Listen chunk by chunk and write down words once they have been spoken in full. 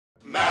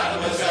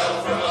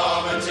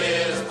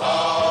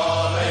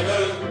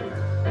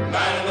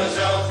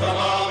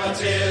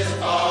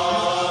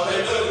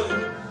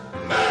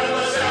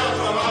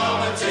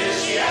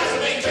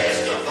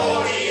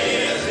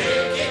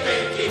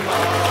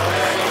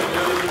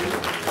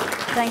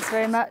Thanks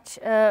very much,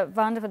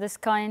 Vanda, for this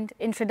kind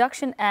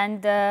introduction.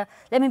 And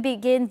let me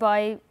begin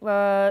by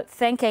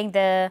thanking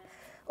the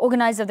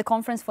organizer of the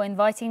conference for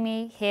inviting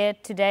me here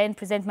today and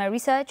present my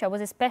research. I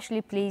was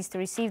especially pleased to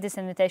receive this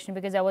invitation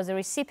because I was a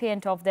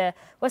recipient of the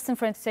Western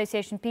Front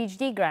Association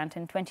PhD grant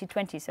in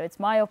 2020. So it's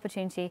my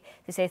opportunity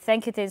to say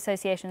thank you to the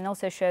association and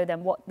also show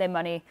them what their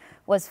money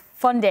was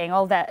funding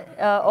all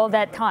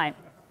that time.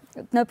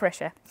 No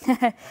pressure.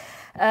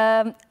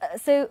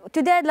 So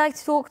today I'd like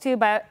to talk to you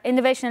about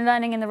innovation and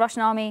learning in the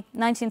Russian army,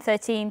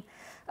 1913,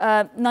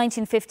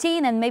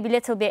 1915, and maybe a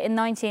little bit in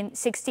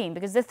 1916.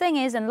 Because the thing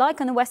is,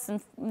 unlike on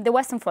the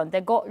Western Front,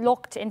 they got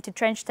locked into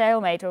trench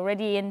stalemate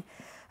already in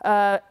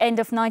end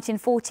of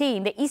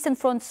 1914. The Eastern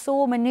Front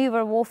saw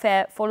maneuver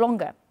warfare for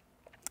longer.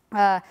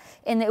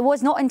 And it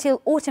was not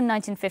until autumn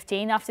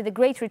 1915, after the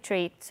Great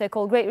Retreat,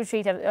 so-called Great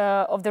Retreat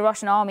of the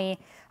Russian army,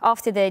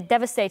 after the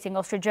devastating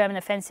Austro-German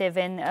offensive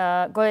in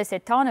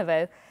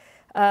Gorlice-Tarnovo,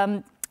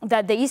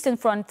 that the Eastern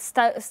Front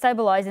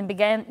stabilized and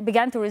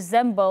began to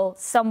resemble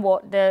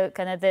somewhat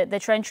the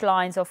trench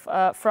lines of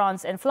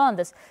France and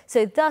Flanders.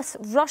 So thus,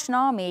 Russian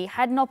army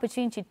had an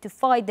opportunity to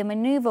fight the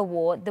maneuver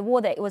war, the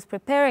war that it was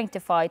preparing to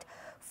fight,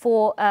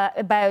 for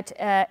about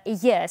a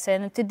year.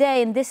 So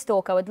today in this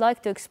talk I would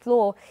like to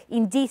explore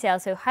in detail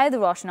how the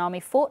Russian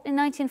army fought in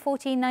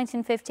 1914,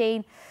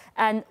 1915,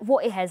 and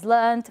what it has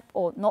learned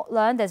or not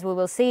learned, as we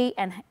will see,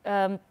 and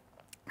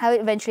how it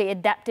eventually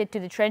adapted to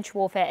the trench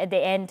warfare at the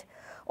end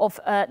of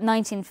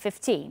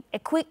 1915. A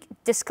quick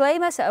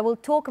disclaimer, so I will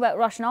talk about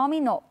Russian army,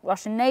 not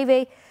Russian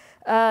navy.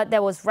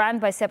 That was run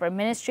by separate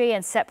ministry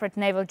and separate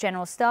naval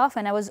general staff,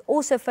 and I was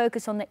also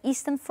focused on the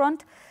Eastern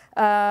Front.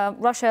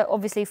 Russia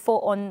obviously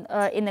fought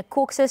in the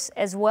Caucasus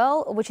as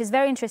well, which is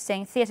very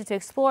interesting theatre to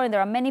explore, and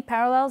there are many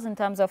parallels in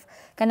terms of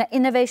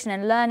innovation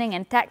and learning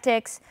and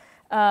tactics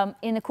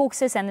in the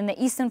Caucasus and in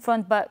the Eastern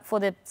Front, but for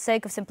the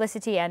sake of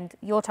simplicity and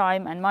your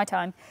time and my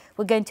time,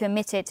 we're going to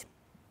omit it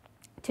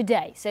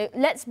today. So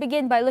let's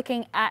begin by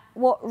looking at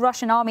what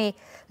Russian army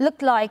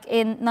looked like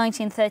in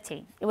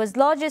 1913. It was the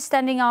largest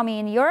standing army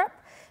in Europe,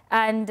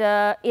 and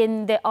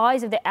in the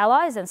eyes of the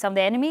Allies and some of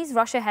the enemies,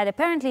 Russia had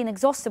apparently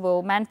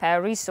inexhaustible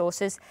manpower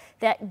resources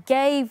that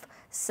gave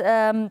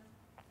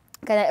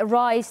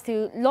rise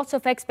to lots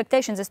of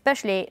expectations,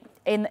 especially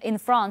in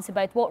France,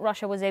 about what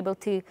Russia was able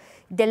to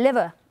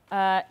deliver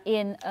at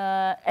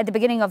the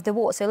beginning of the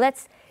war. So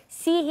let's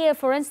see here,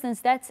 for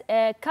instance, that's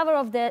a cover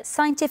of the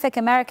Scientific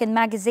American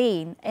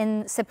magazine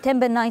in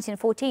September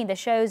 1914 that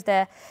shows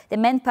the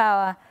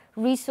manpower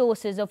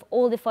resources of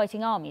all the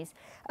fighting armies.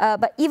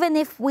 But even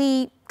if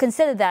we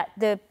consider that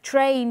the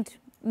trained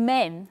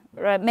men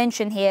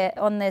mentioned here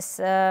on this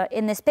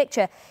in this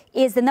picture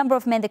is the number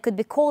of men that could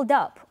be called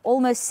up,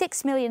 almost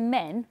 6 million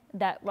men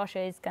that Russia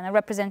is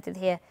represented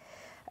here,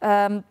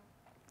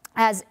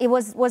 as it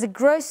was a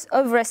gross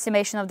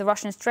overestimation of the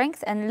Russian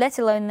strength, and let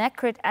alone an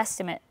accurate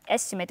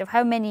estimate of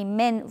how many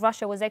men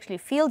Russia was actually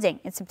fielding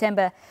in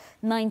September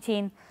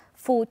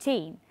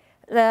 1914.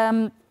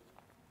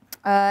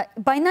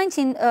 By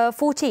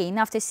 1914,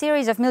 after a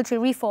series of military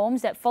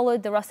reforms that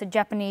followed the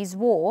Russo-Japanese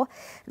War,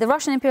 the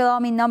Russian Imperial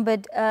Army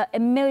numbered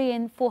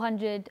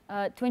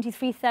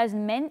 1,423,000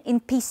 men in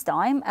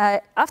peacetime.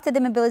 After the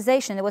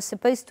mobilization, it was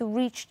supposed to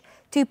reach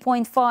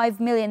 2.5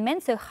 million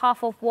men, so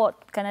half of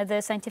what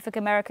the Scientific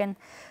American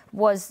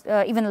was,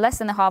 even less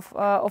than half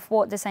of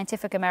what the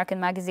Scientific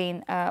American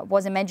magazine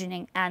was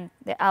imagining, and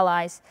the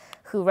Allies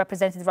who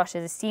represented Russia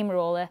as a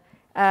steamroller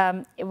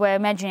were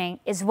imagining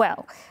as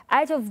well.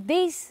 Out of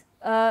these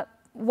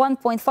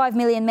 1.5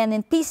 million men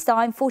in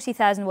peacetime,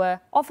 40,000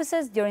 were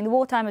officers. During the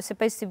wartime, it was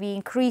supposed to be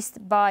increased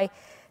to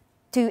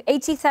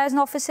 80,000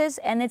 officers,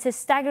 and it's a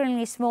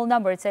staggeringly small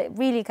number. It's a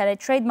really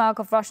trademark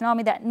of Russian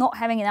army, that not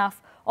having enough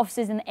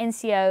officers in the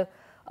NCO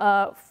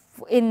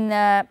in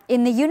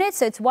the unit.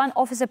 So it's one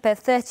officer per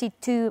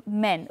 32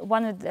 men,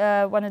 one of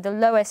the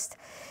lowest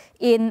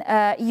in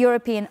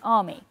European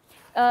army.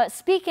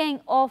 Speaking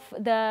of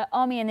the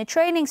army and the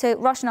training, so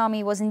Russian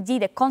army was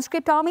indeed a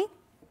conscript army.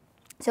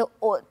 So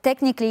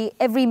technically,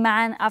 every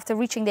man after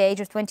reaching the age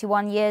of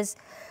 21 years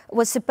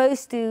was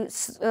supposed to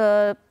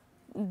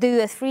do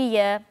a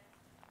 3-year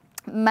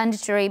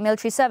mandatory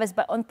military service.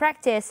 But on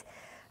practice,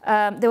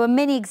 there were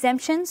many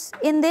exemptions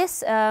in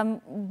this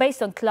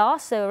based on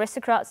class. So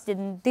aristocrats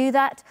didn't do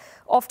that.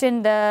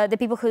 Often the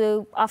people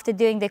who, after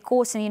doing their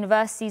course in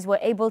universities, were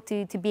able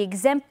to be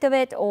exempt of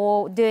it,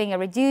 or doing a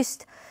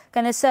reduced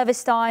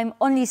service time.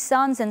 Only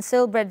sons and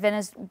sole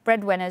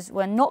breadwinners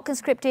were not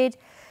conscripted,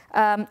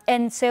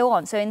 and so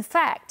on. So in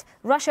fact,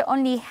 Russia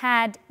only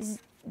had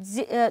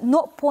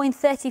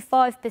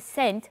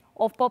 0.35%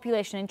 of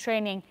population in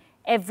training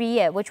every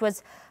year, which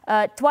was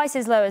twice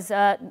as low as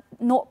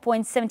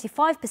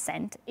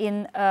 0.75%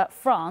 in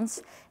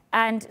France,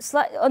 and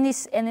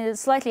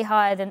slightly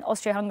higher than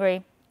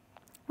Austria-Hungary,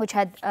 which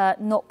had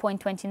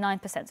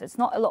 0.29%. So it's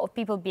not a lot of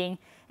people being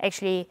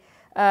actually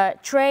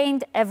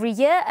trained every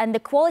year, and the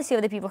quality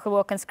of the people who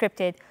were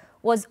conscripted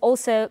was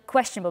also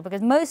questionable,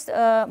 because most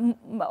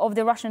of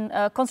the Russian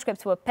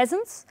conscripts were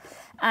peasants,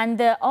 and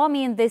the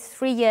army in this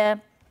 3-year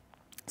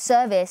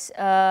service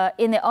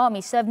in the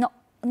army served not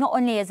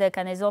only as a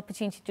kind of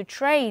opportunity to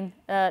train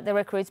the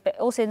recruits, but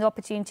also an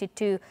opportunity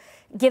to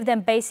give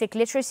them basic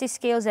literacy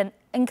skills and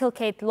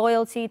inculcate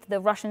loyalty to the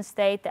Russian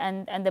state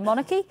and the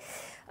monarchy.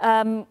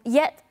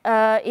 Yet,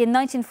 in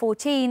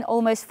 1914,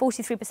 almost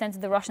 43%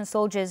 of the Russian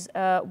soldiers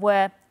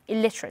were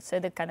illiterate. So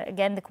the kind of,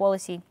 again, the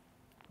quality,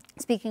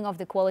 speaking of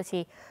the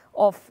quality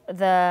of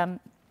the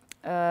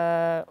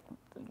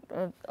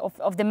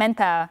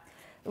manpower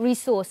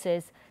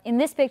resources. In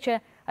this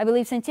picture, I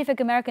believe Scientific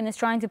American is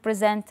trying to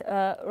present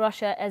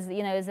Russia as,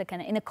 as a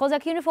kind of in a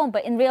Cossack uniform,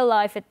 but in real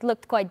life it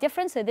looked quite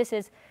different. So this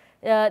is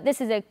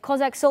a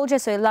Cossack soldier,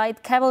 so a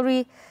light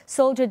cavalry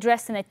soldier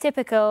dressed in a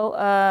typical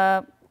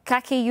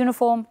khaki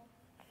uniform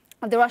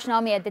of the Russian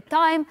army at the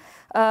time.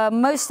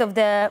 Most of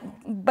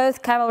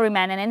both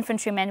cavalrymen and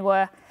infantrymen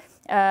were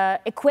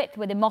equipped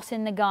with a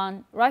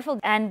Mosin-Nagant rifle,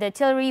 and the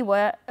artillery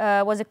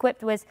was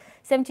equipped with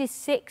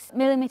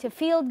 76mm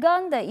field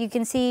gun that you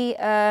can see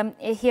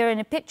here in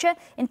a picture.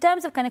 In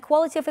terms of kind of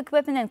quality of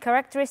equipment and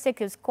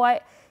characteristic, is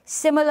quite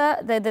similar.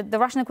 The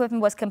Russian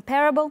equipment was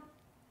comparable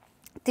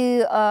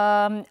to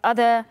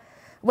other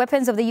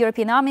weapons of the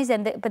European armies,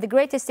 but the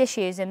greatest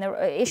issue in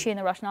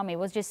the Russian army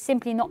was just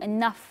simply not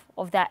enough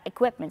of that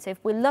equipment. So if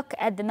we look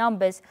at the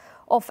numbers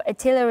of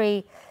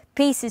artillery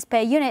pieces per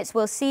units,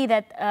 we'll see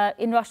that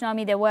in Russian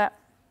army they were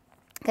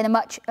kind of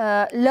much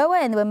lower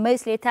and were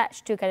mostly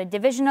attached to kind of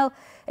divisional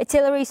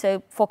artillery.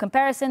 So for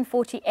comparison,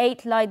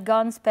 48 light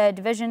guns per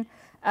division,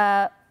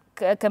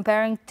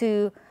 comparing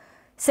to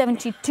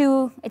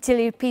 72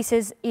 artillery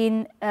pieces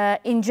in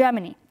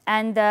Germany.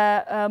 And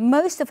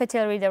most of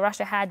artillery that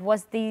Russia had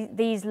was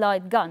these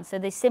light guns. So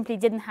they simply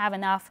didn't have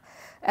enough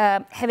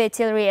heavy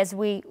artillery, as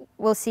we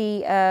will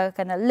see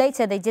kind of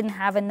later. They didn't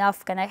have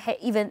enough kind of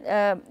even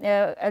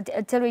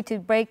artillery to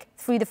break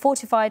through the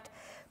fortified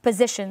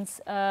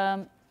positions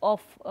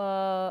of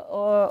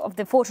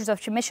the fortress of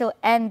Przemyśl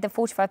and the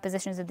fortified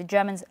positions that the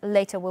Germans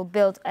later will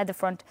build at the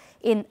front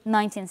in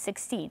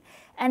 1916.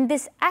 And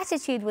this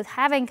attitude with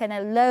having kind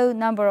of low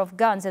number of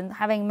guns and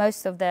having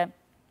most of the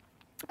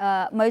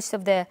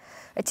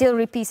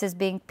artillery pieces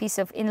being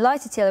in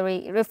light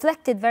artillery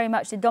reflected very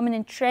much the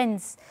dominant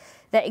trends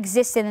that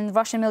existed in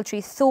Russian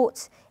military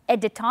thought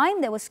at the time,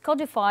 that was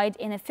codified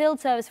in a field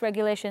service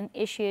regulation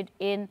issued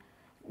in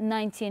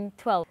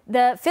 1912.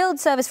 The field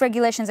service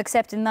regulations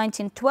accepted in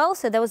 1912,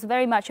 so that was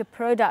very much a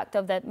product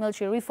of that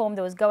military reform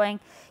that was going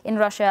in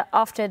Russia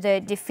after the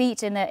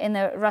defeat in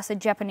the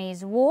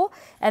Russo-Japanese War,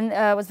 and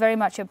was very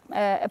much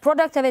a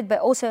product of it, but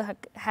also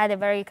had a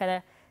very kind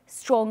of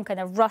strong kind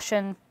of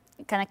Russian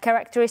kind of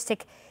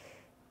characteristic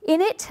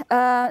in it.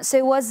 So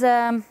it was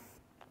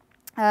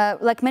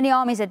like many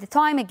armies at the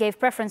time, it gave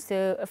preference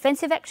to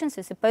offensive action.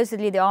 So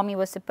supposedly the army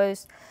was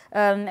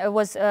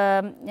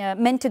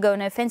meant to go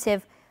on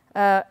offensive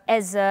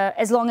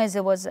as long as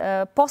it was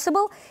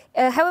possible.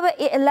 However,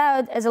 it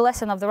allowed, as a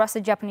lesson of the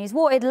Russo-Japanese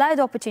War, it allowed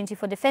opportunity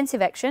for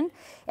defensive action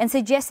and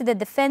suggested that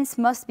defense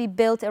must be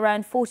built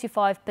around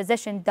 45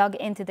 positions dug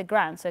into the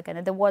ground. So kind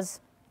of there was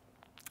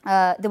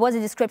a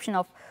description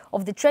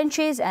of the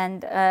trenches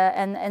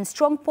and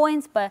strong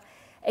points, but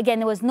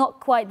again, it was not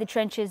quite the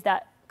trenches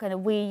that kind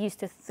of we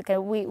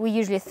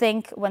usually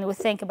think when we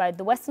think about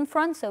the Western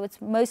Front. So it's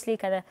mostly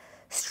kind of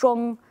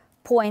strong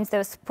points that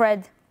were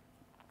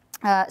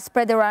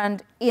spread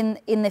around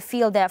in the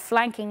field. They're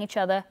flanking each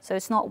other, so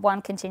it's not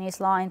one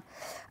continuous line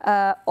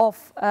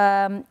of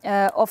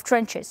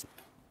trenches.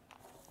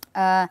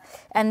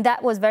 And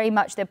that was very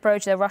much the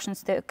approach the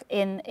Russians took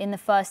in the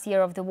first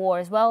year of the war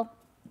as well.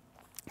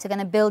 So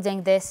kind of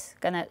building this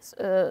kind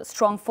of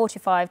strong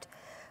fortified,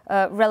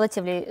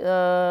 relatively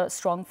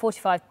strong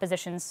fortified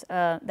positions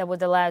that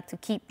would allow to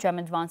keep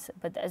German advance,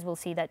 but as we'll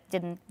see, that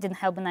didn't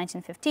help in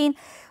 1915.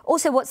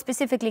 Also, what's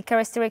specifically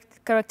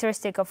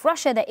characteristic of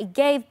Russia, that it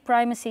gave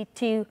primacy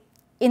to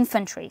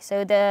infantry.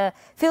 So the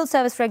field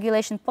service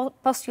regulation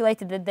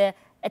postulated that the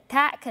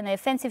attack and the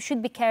offensive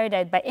should be carried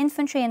out by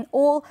infantry, and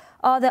all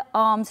other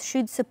arms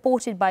should be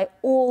supported by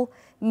all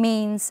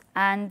means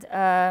and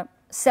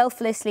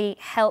selflessly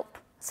help.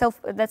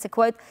 That's a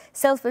quote.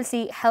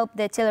 Selflessly help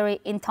the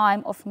artillery in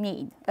time of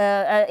need.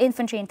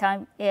 Infantry in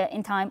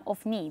time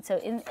of need. So,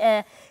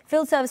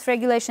 field service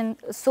regulation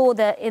saw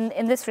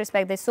in this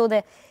respect, they saw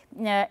the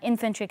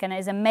infantry kind of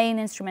as a main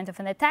instrument of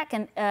an attack,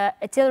 and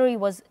artillery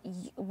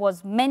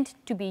was meant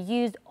to be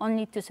used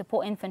only to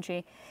support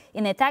infantry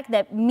in attack.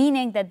 That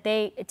meaning that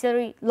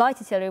light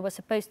artillery was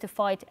supposed to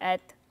fight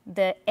at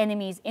the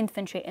enemy's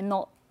infantry and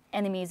not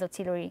enemy's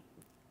artillery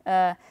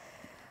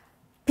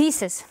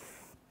pieces.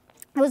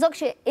 It was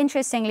actually,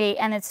 interestingly,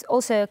 and it's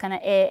also kind of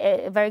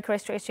a very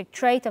characteristic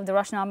trait of the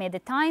Russian army at the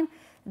time,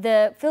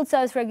 the field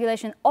service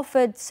regulation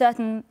offered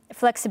certain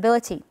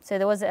flexibility. So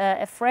there was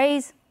a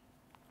phrase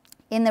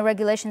in the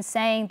regulations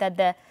saying that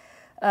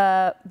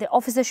the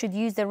officer should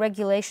use the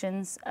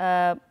regulations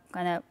kind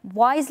of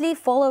wisely,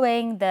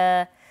 following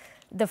the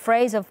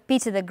phrase of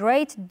Peter the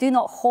Great: "Do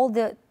not hold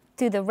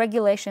to the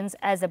regulations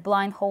as a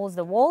blind holds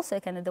the wall." So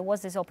kind of there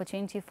was this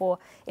opportunity for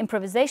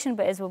improvisation,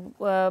 but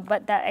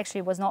that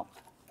actually was not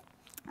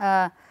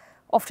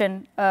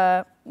often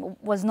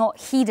was not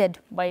heeded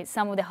by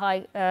some of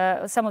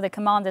the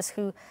commanders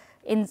who,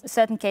 in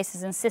certain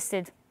cases,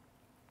 insisted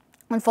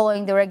on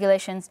following the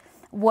regulations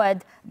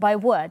word by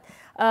word.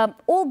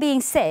 All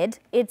being said,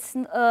 it's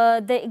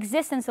the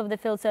existence of the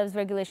field service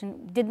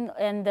regulation didn't,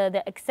 and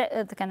the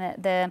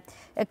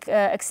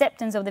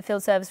acceptance of the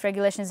field service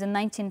regulations in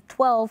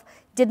 1912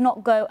 did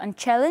not go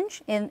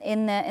unchallenged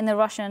in the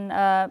Russian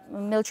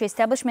military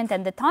establishment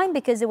at the time,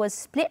 because it was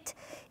split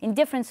in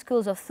different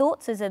schools of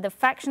thought. So the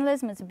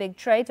factionalism is a big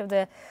trait of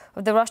the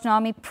Russian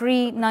army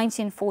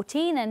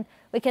pre-1914, and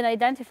we can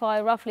identify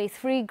roughly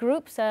three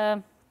groups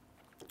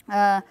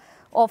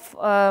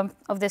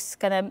of this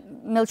kind of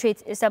military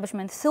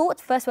establishment thought.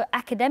 First were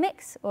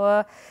academics,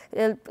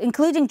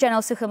 including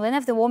General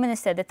Sukhamlinev, the war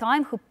minister at the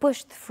time, who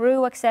pushed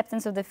through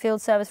acceptance of the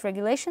field service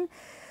regulations,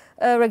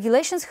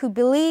 who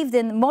believed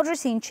in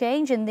moderacy in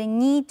change and the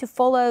need to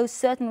follow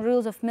certain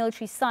rules of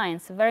military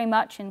science, very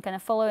much in kind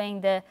of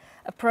following the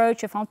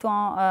approach of Henri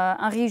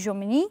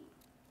Jomini,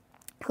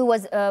 who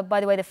was, by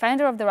the way, the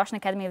founder of the Russian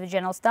Academy of the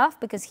General Staff,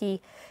 because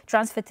he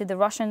transferred to the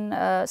Russian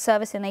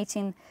service in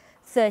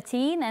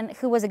 1813, and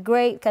who was a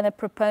great kind of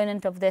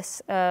proponent of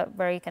this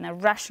very kind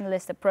of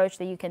rationalist approach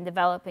that you can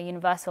develop a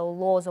universal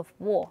laws of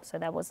war. So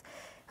that was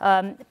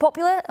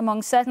popular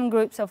among certain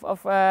groups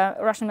of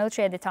Russian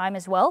military at the time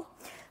as well.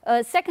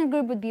 Second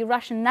group would be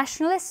Russian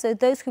nationalists, so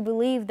those who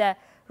believe that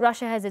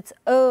Russia has its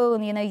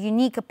own,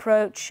 unique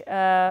approach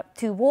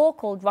to war,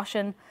 called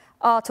Russian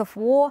art of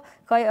war.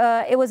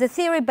 It was a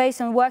theory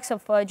based on works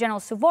of General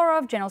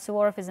Suvorov. General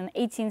Suvorov is an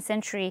 18th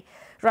century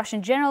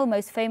Russian general,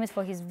 most famous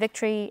for his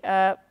victories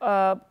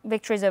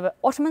over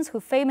Ottomans,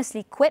 who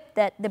famously quipped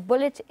that the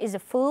bullet is a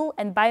fool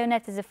and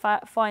bayonet is a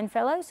fine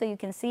fellow. So you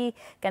can see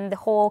kind of the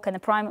whole kind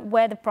of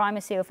where the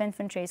primacy of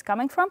infantry is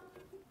coming from.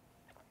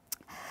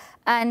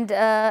 And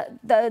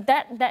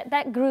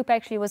that group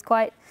actually was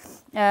quite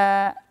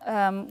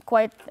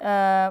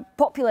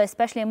popular,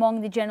 especially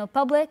among the general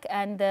public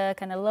and the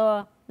kind of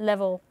lower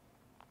level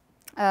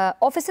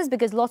officers,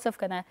 because lots of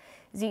kind of,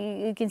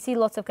 you can see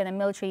lots of kind of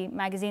military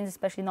magazines,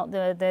 especially not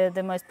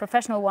the most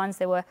professional ones,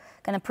 they were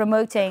kind of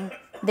promoting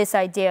this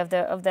idea of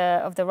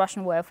the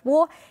Russian way of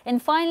war.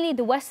 And finally,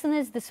 the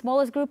Westerners, the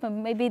smallest group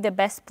and maybe the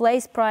best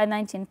placed prior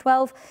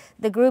 1912,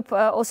 the group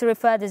also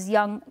referred as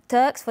Young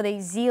Turks for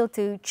their zeal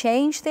to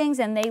change things,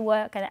 and they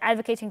were kind of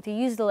advocating to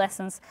use the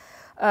lessons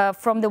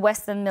from the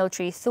Western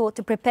military thought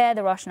to prepare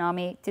the Russian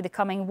army to the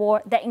coming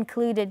war. That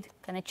included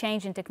kind of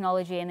change in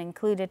technology and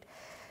included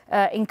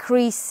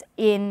increase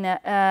in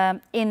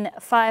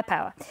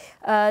firepower.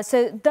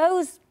 So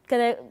those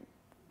kind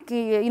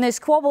of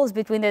squabbles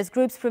between those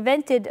groups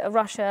prevented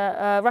Russian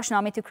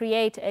army to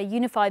create a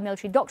unified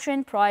military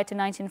doctrine prior to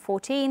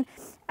 1914,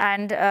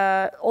 and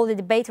all the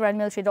debate around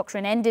military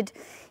doctrine ended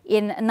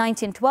in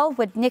 1912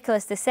 with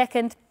Nicholas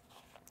II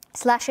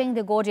slashing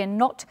the Gordian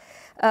knot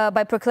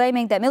by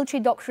proclaiming that military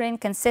doctrine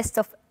consists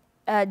of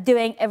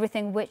doing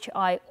everything which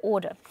I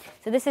order.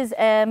 So this is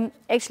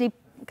actually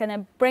kind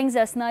of brings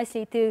us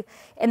nicely to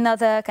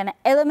another kind of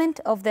element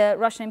of the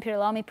Russian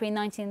Imperial Army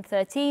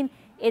pre-1913,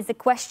 is the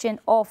question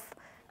of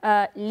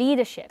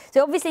leadership.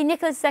 So obviously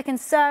Nicholas II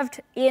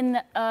served in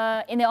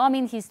the army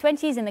in his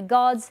 20s in the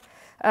Guards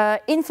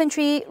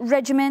infantry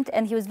regiment,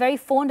 and he was very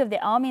fond of the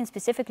army and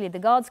specifically the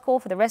Guards Corps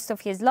for the rest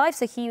of his life.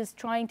 So he was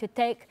trying to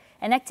take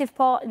an active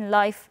part in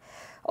life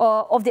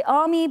of the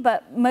army,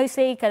 but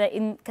mostly kind of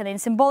in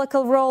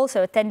symbolical role,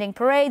 so attending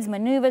parades,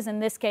 maneuvers. In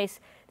this case,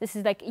 this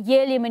is like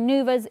yearly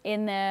maneuvers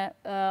on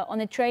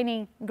a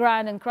training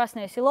ground in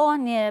Krasnoye Selo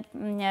near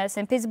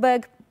St.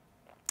 Petersburg,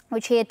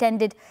 which he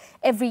attended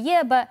every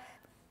year. But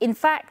in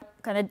fact,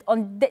 kind of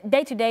on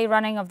day-to-day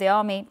running of the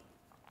army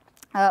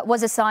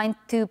was assigned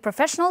to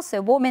professionals,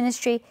 so war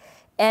ministry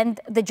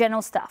and the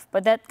general staff.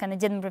 But that kind of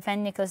didn't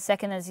prevent Nicholas II,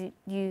 as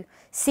you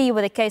see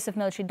with the case of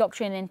military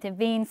doctrine,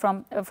 intervene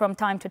from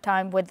time to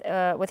time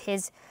with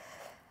his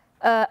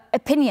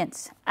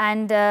opinions.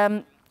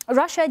 And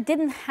Russia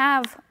didn't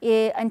have,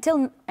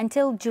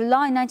 until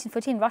July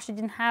 1914, Russia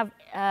didn't have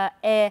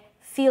a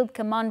field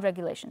command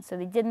regulation. So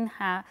they didn't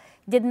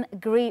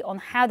agree on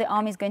how the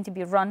army is going to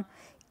be run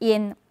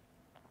in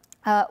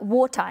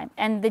wartime.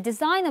 And the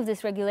design of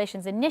these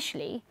regulations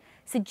initially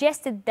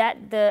suggested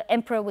that the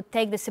emperor would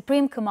take the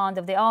supreme command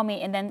of the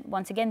army and then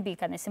once again be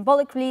kind of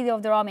symbolic leader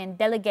of the army and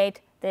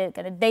delegate the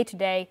kind of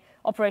day-to-day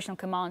operational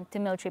command to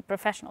military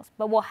professionals.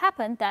 But what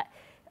happened that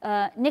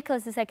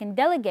Nicholas II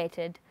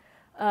delegated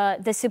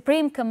the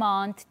supreme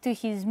command to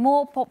his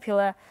more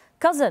popular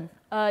cousin,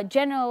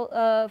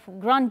 General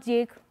Grand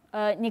Duke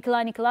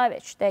Nikolai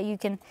Nikolaevich, that you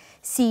can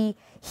see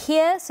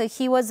here. So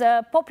he was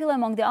popular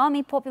among the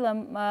army, popular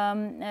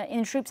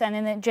in troops and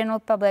in the general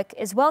public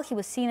as well. He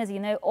was seen as,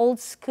 old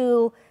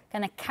school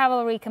kind of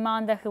cavalry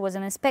commander who was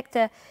an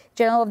inspector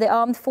general of the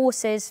armed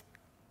forces,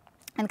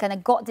 and kind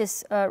of got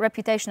this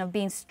reputation of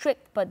being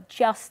strict, but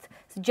just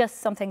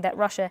something that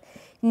Russia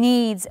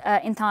needs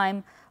in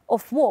time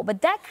of war.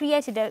 But that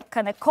created a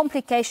kind of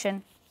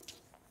complication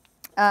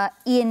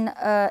in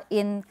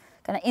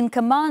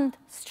command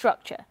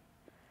structure.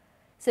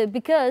 So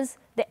because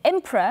the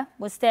emperor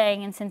was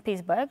staying in St.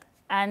 Petersburg,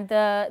 and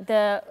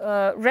the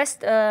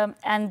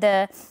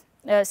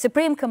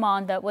supreme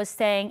commander was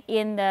staying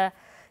in the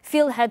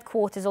field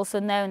headquarters, also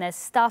known as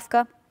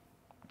Stavka,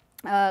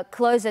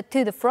 closer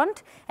to the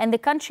front. And the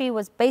country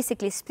was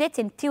basically split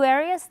in two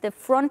areas, the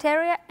front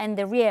area and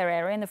the rear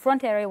area. And the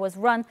front area was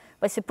run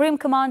by supreme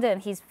commander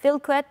and his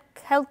field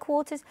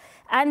headquarters,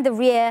 and the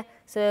rear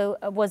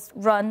was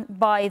run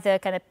by the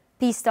kind of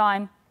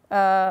peacetime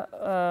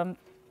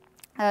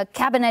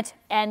cabinet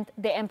and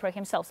the emperor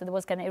himself. So there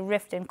was kind of a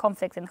rift and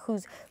conflict in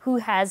who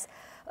has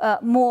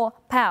more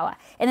power.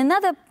 And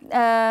another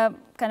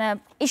kind of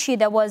issue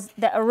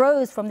that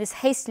arose from this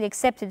hastily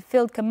accepted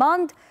field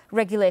command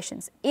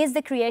regulations is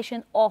the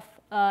creation of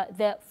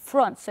the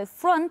front. So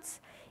fronts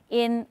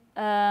in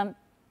Russian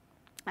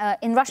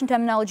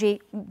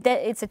terminology,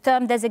 it's a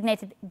term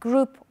designated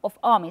group of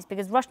armies,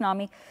 because Russian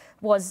army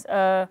was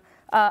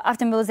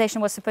after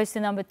mobilization was supposed to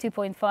number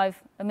 2.5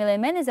 million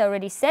men. As I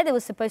already said, it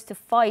was supposed to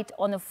fight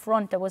on a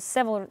front that was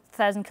several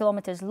thousand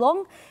kilometers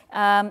long.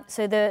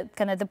 So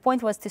the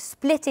point was to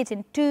split it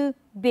in two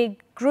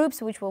big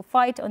groups, which will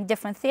fight on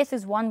different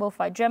theaters. One will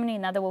fight Germany,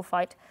 another will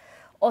fight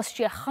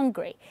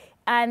Austria-Hungary.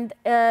 And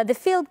the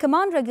field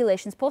command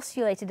regulations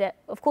postulated that,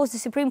 of course, the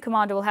supreme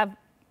commander will have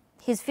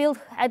his field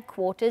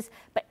headquarters,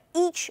 but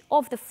each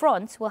of the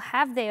fronts will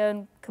have their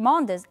own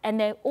commanders, and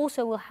they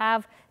also will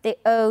have their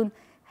own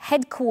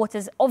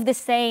headquarters of the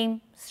same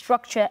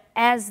structure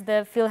as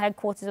the field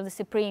headquarters of the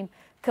supreme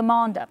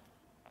commander.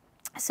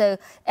 So,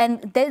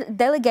 and they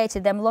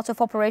delegated them lots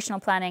of operational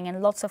planning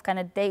and lots of kind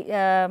of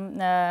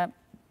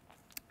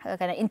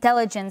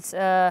intelligence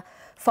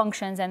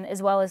functions, and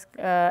as well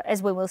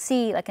as we will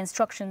see, like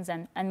instructions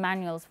and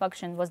manuals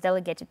function was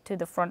delegated to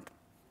the front,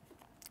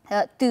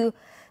 to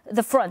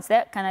the fronts.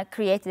 That kind of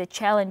created a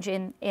challenge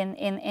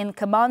in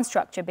command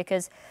structure,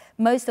 because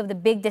most of the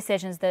big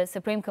decisions, the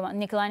supreme commander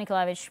Nikolai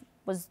Nikolaevich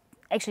was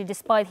actually,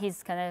 despite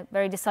his kind of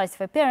very decisive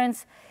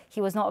appearance,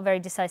 he was not a very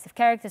decisive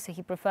character, so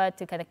he preferred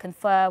to kind of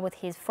confer with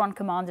his front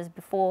commanders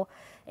before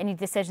any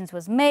decisions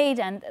was made,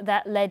 and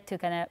that led to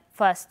kind of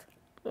first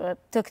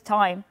took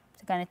time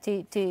to kind of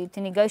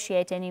to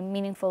negotiate any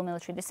meaningful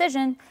military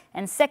decision,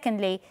 and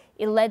secondly,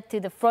 it led to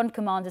the front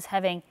commanders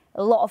having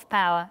a lot of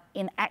power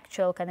in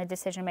actual kind of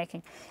decision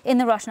making in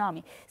the Russian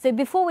army. So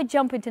before we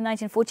jump into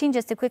 1914,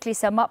 just to quickly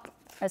sum up,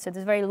 so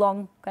this very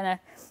long kind of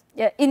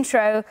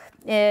intro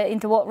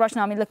into what Russian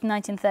army looked in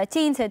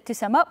 1913. So to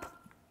sum up,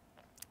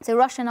 the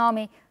Russian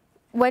army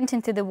went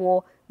into the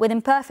war with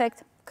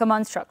imperfect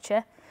command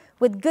structure,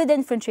 with good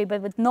infantry,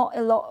 but with not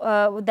a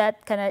lot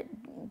that kind of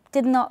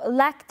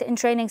lacked in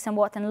training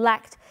somewhat, and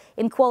lacked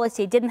in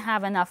quality, didn't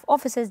have enough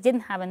officers,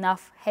 didn't have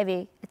enough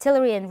heavy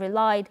artillery, and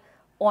relied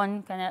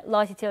on kind of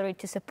light artillery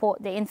to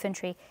support the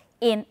infantry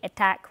in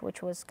attack,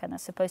 which was kind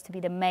of supposed to be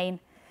the main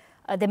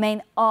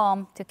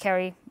arm to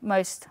carry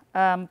most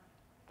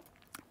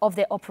of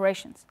their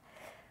operations.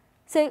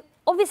 So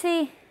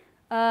obviously,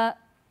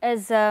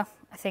 as I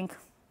think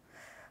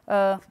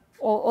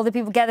all the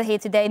people gathered here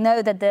today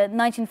know, that the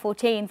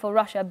 1914 for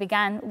Russia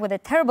began with a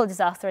terrible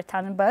disaster at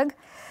Tannenberg,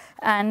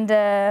 and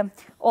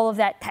all of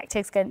that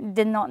tactics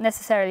did not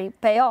necessarily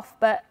pay off,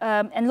 but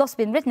and lots have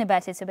been written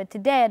about it. So, but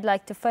today I'd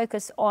like to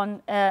focus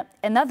on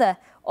another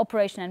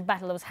operation and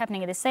battle that was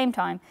happening at the same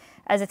time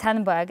as at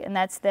Tannenberg, and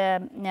that's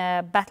the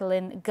battle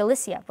in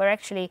Galicia, where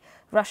actually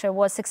Russia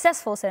was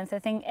successful. So I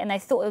think, and I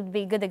thought it would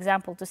be a good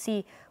example to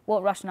see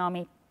what Russian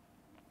army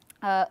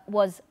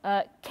was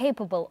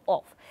capable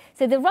of.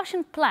 So the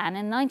Russian plan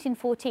in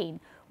 1914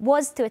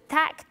 was to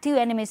attack two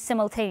enemies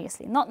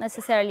simultaneously. Not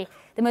necessarily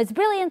the most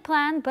brilliant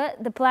plan,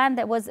 but the plan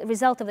that was a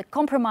result of the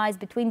compromise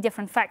between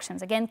different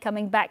factions. Again,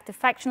 coming back to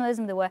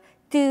factionalism, there were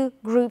two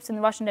groups in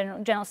the Russian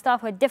General Staff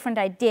who had different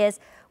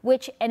ideas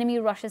which enemy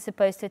Russia is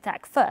supposed to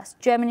attack first,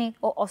 Germany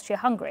or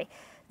Austria-Hungary.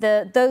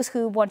 Those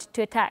who wanted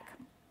to attack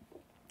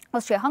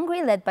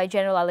Austria-Hungary, led by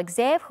General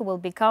Alexeyev, who will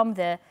become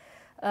the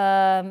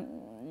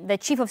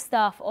chief of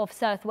staff of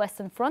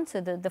Southwestern Front,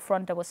 so the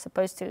front that was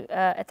supposed to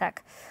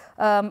attack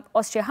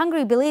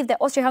Austria-Hungary, believed that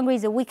Austria-Hungary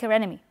is a weaker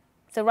enemy.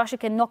 So Russia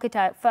can knock it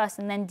out first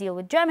and then deal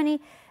with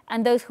Germany.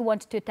 And those who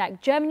wanted to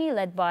attack Germany,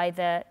 led by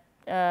the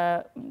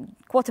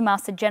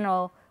quartermaster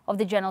general of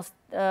the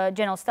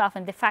General Staff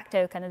and de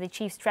facto kind of the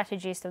chief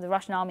strategist of the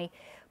Russian army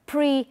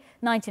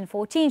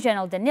pre-1914,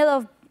 General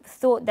Danilov,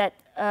 thought that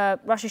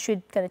Russia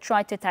should kind of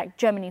try to attack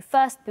Germany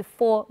first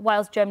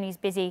whilst Germany is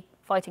busy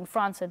fighting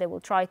France, so they will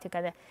try to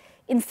kind of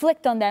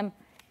inflict on them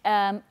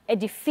a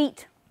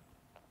defeat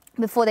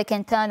before they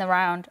can turn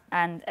around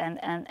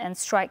and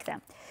strike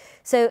them.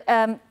 So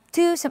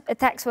two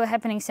attacks were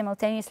happening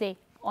simultaneously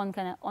on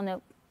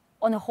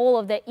the whole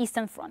of the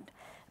Eastern Front.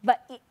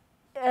 But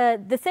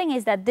the thing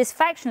is that this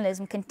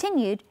factionalism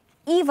continued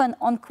even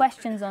on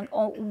questions on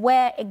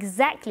where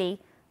exactly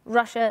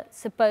Russia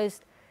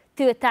supposed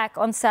to attack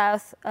on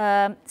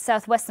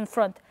Southwestern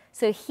Front.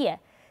 So here,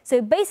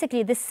 so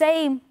basically the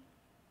same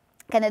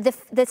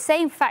the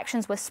same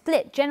factions were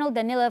split. General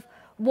Danilov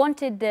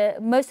wanted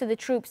most of the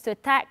troops to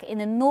attack in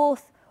the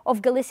north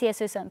of Galicia,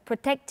 so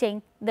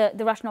protecting the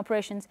Russian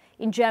operations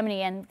in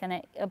Germany and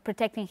kind of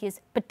protecting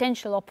his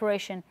potential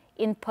operation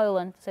in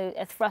Poland. So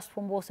a thrust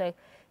from Warsaw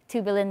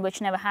to Berlin,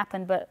 which never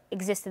happened but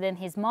existed in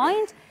his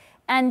mind.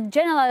 And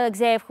General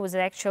Alexeyev, who was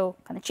the actual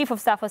kind of chief of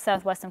staff of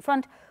Southwestern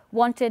Front,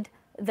 wanted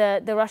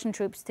the Russian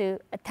troops to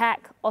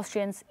attack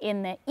Austrians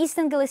in the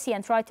eastern Galicia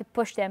and try to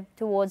push them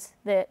towards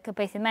the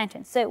Carpathian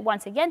Mountains. So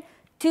once again,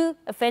 two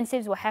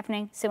offensives were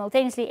happening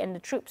simultaneously and the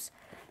troops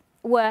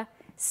were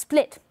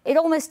split. It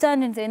almost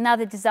turned into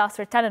another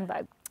disaster at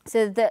Tannenberg.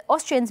 So the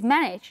Austrians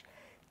managed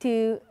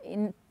to,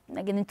 in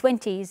the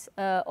 20s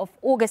of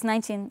August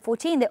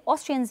 1914, the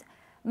Austrians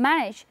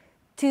managed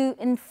to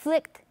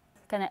inflict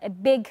kind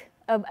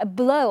of a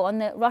blow on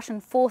the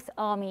Russian Fourth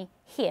Army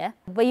here.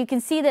 But you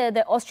can see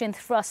the Austrian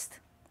thrust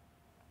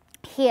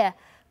here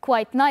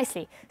quite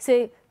nicely.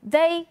 So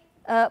they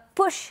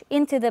push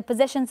into the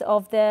positions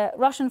of the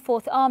Russian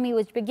Fourth Army,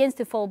 which begins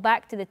to fall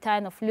back to the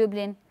town of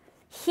Lublin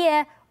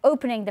here,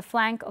 opening the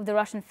flank of the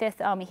Russian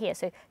Fifth Army here.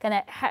 So kind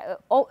of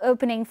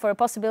opening for a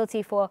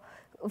possibility for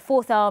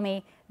Fourth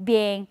Army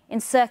being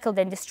encircled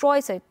and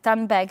destroyed, so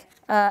Tannenberg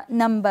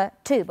number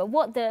 2. But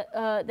what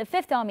the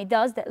Fifth Army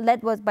does, that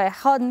led was by a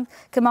hardened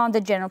commander,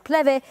 General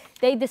Pleve,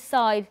 they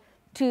decide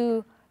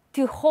to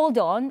hold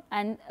on,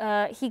 and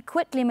he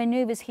quickly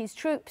maneuvers his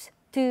troops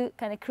to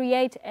kind of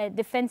create a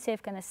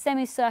defensive kind of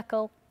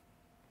semicircle.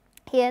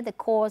 Here, the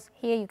corps,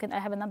 here I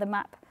have another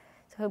map,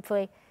 so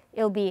hopefully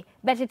it'll be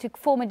better to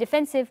form a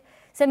defensive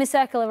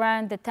semicircle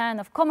around the town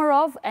of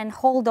Komarov and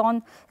hold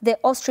on the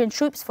Austrian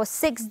troops for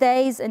 6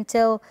 days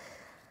until,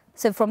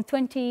 so from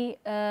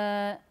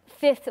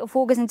 25th of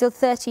August until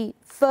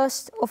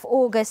 31st of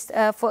August,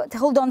 to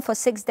hold on for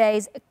 6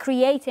 days,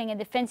 creating a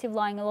defensive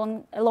line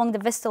along the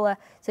Vistula,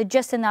 so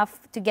just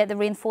enough to get the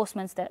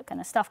reinforcements. That kind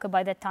of Stavka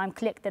by that time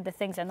clicked that the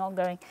things are not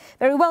going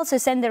very well, so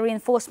send the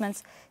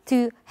reinforcements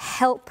to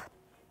help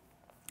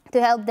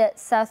the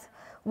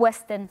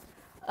southwestern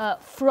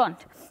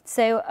front.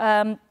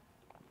 So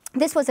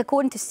this was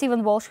according to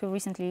Stephen Walsh, who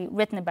recently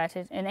written about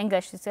it in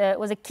English. It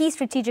was a key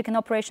strategic and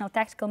operational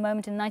tactical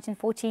moment in the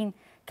 1914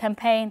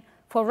 campaign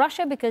for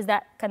Russia, because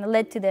that kind of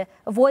led to the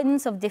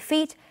avoidance of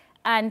defeat.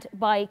 And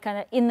by kind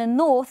of in the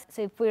north,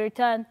 so if we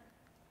return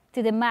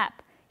to the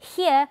map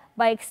here,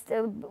 by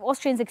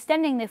Austrians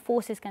extending their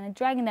forces, kind of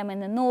dragging them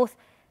in the north,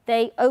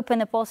 they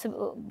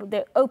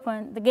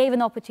gave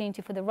an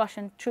opportunity for the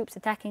Russian troops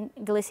attacking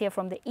Galicia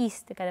from the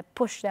east to kind of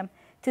push them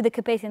to the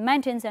Carpathian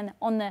Mountains. And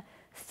on the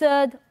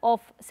 3rd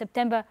of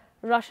September,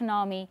 Russian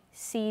army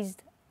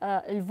seized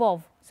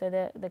Lvov, so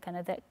the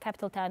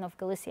capital town of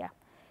Galicia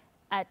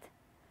at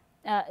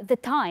the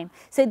time.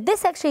 So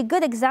this is actually a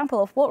good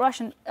example of what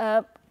Russian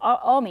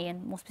army,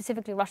 and more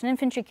specifically Russian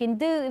infantry, can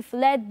do if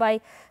led by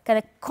kind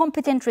of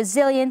competent,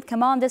 resilient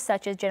commanders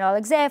such as General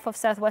Alexeyev of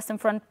Southwestern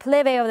Front,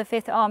 Pleve of the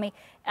Fifth Army,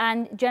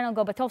 and General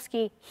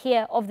Gorbatovsky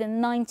here of the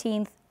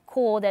 19th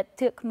Corps that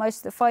took most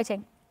of the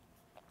fighting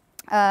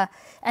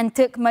and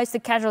took most of the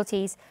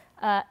casualties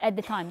at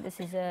the time. This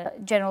is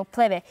General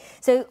Pleve.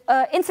 So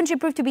infantry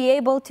proved to be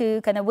able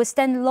to kind of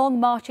withstand long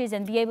marches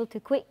and be able to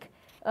quickly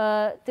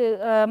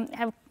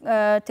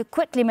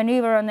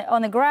maneuver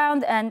on the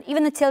ground, and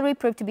even artillery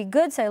proved to be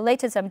good. So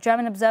later some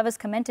German observers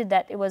commented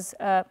that it was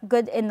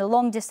good in the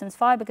long distance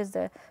fire, because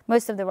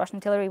most of the Russian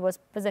artillery was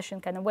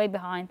positioned kind of way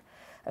behind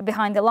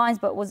the lines,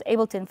 but was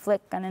able to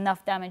inflict kind of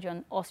enough damage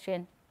on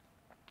Austrian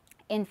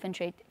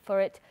infantry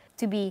for it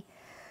to be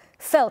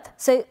felt.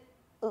 So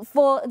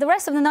for the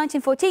rest of the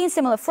 1914,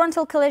 similar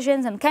frontal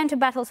collisions and counter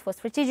battles for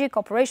strategic,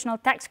 operational,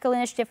 tactical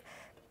initiative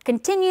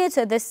continued.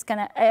 So this kind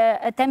of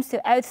attempts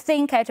to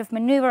outthink,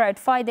 out-of-maneuver,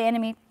 outfight the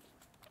enemy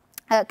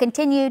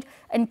continued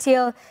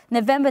until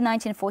November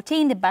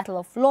 1914, the Battle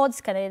of Lodz,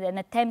 kind of an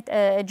attempt,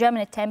 a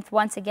German attempt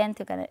once again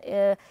to kind of,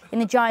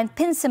 in a giant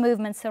pincer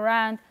movement,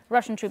 surround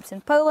Russian troops in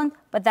Poland,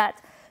 but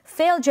that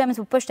failed. Germans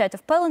were pushed out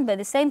of Poland, but at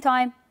the same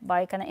time,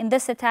 by kind of in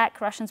this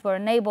attack, Russians were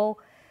unable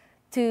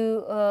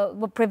to,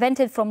 were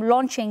prevented from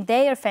launching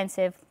their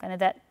offensive, kind of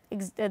that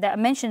I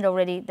mentioned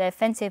already, the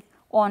offensive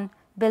on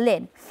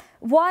Berlin.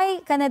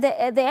 Why kind of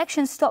the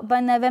action stopped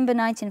by November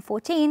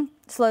 1914,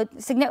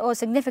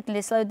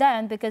 significantly slowed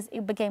down, because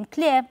it became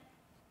clear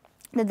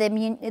that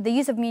the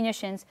use of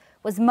munitions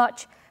was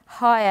much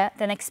higher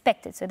than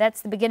expected. So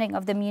that's the beginning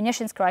of the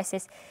munitions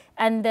crisis,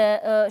 and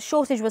the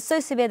shortage was so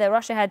severe that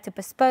Russia had to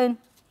postpone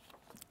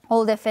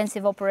all the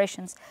offensive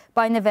operations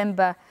by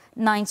November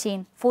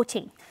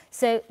 1914.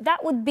 So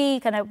that would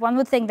be kind of, one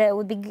would think that it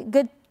would be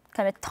good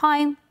kind of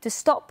time to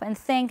stop and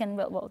think and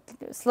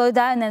slow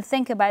down and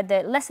think about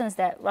the lessons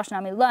that Russian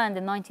army learned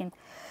in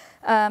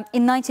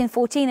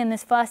 1914 in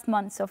its first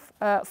months of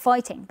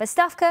fighting. But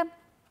Stavka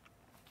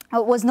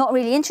was not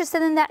really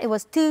interested in that. It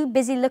was too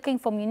busy looking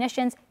for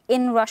munitions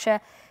in Russia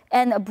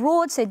and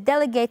abroad, so it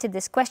delegated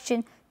this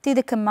question to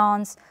the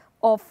commands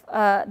of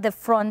the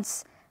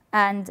fronts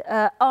and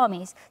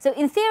armies. So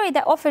in theory,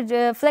 that offered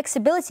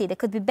flexibility that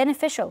could be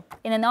beneficial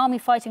in an army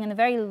fighting on a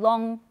very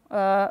long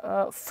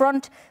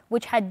front,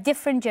 which had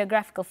different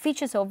geographical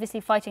features. So obviously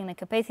fighting in the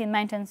Carpathian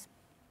Mountains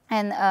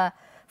and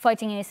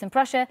fighting in Eastern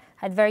Prussia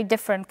had very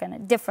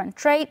different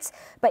traits,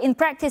 but in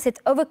practice it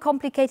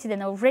overcomplicated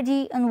an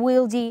already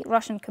unwieldy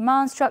Russian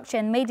command structure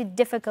and made it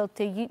difficult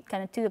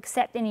to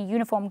accept any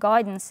uniform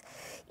guidance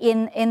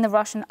in the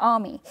Russian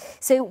army.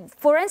 So,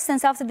 for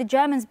instance, after the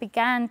Germans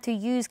began to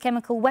use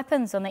chemical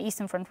weapons on the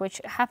Eastern Front, which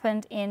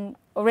happened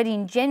already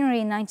in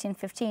January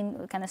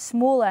 1915, kind of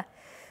smaller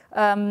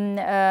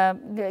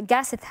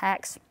gas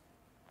attacks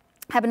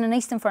happened on the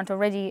Eastern Front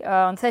already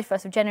on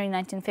 31st of January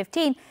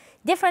 1915,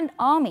 different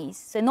armies,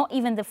 so not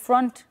even the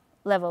front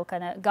level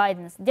kind of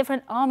guidance,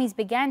 different armies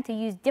began to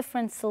use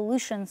different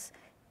solutions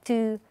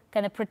to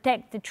kind of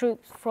protect the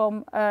troops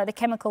from the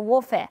chemical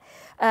warfare.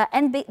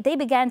 And they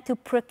began to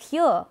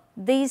procure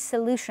these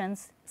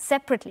solutions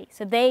separately.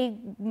 So they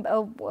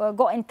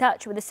got in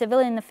touch with the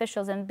civilian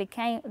officials and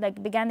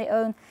began their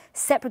own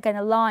separate kind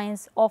of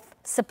lines of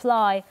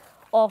supply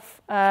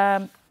of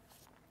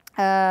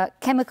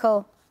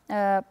chemical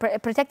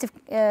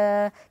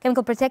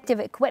protective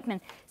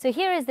equipment. So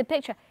here is the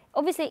picture.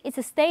 Obviously, it's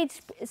a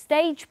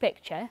stage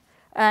picture,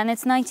 and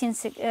it's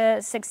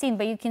 1916.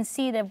 But you can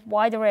see the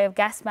wide array of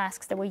gas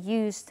masks that were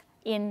used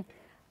in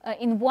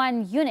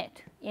one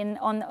unit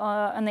on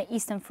the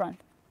Eastern Front.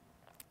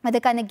 But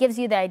it kind of gives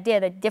you the idea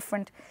that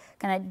different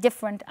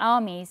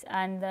armies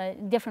and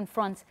different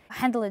fronts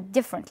handle it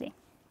differently.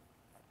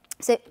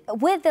 So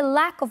with the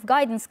lack of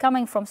guidance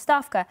coming from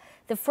Stavka,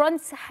 the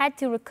fronts had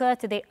to recur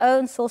to their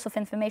own source of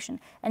information.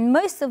 And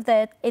most of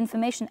the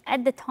information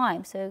at the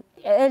time, so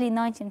early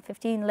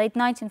 1915, late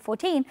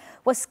 1914,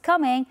 was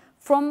coming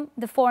from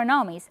the foreign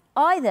armies,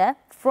 either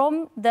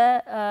from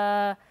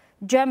the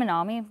German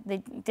army. They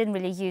didn't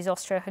really use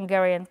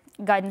Austro-Hungarian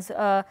guidance,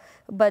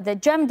 but the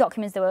German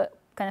documents that were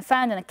kind of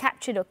found and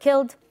captured or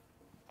killed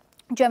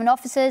German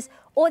officers,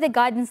 or the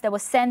guidance that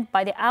was sent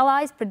by the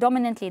Allies,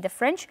 predominantly the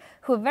French,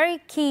 who were very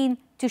keen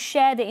to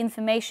share the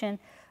information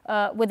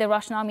with the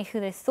Russian army, who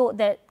they thought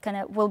that kind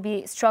of will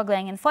be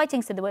struggling and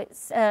fighting. So there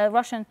was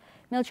Russian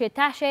military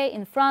attaché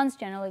in France,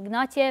 General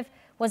Ignatieff,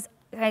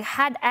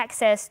 had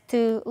access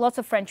to lots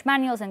of French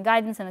manuals and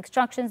guidance and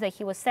instructions that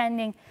he was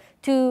sending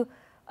to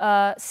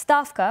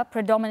Stavka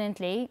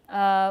predominantly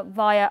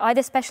via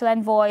either special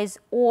envoys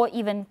or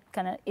even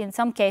kind of in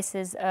some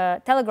cases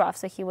telegraphs.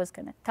 So he was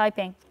kind of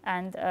typing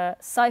and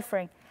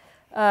ciphering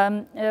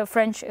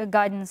French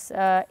guidance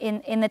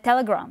in the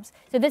telegrams.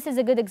 So this is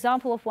a good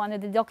example of one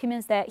of the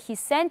documents that he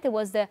sent. It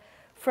was the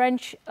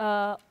French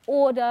offer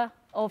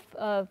of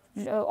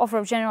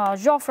General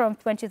Joffre on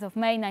 20th of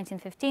May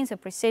 1915, so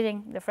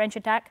preceding the French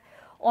attack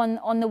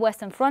on the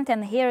Western Front.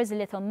 And here is a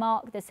little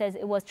mark that says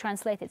it was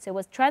translated. So it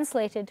was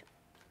translated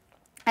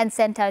and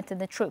sent out to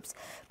the troops.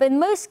 But in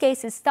most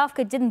cases,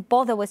 Stavka didn't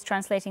bother with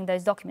translating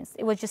those documents.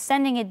 It was just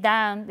sending it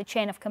down the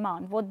chain of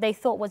command. What they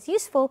thought was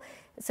useful,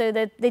 so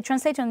that they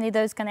translated only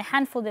those kind of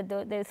handful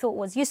that they thought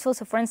was useful.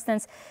 So for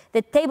instance,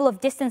 the table of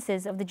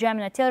distances of the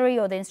German artillery,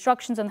 or the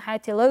instructions on how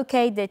to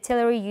locate the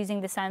artillery using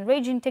the sound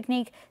ranging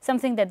technique,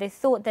 something that they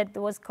thought that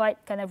was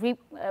quite kind of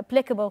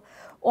applicable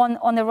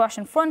on the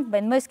Russian front, but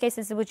in most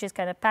cases it was just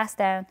kind of passed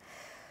down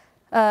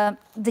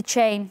the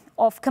chain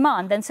of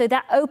command. And so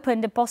that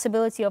opened the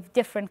possibility of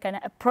different kind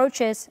of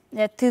approaches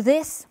to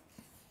this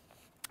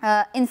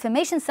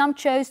information. Some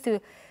chose to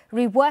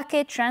rework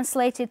it,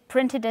 translate it,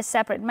 print it as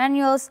separate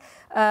manuals,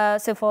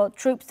 so for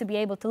troops to be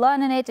able to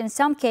learn in it. In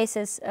some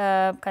cases,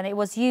 it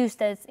was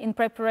used as in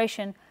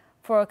preparation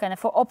for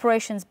for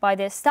operations by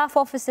their staff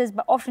officers,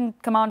 but often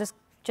commanders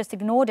just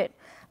ignored it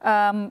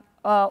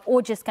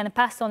or just kind of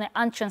passed on it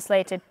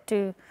untranslated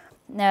to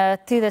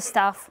the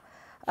staff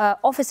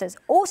officers.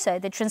 Also,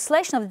 the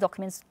translation of the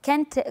documents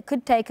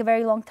could take a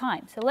very long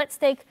time. So let's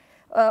take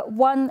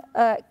one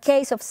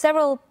case of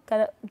several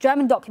kind of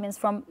German documents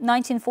from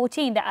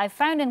 1914 that I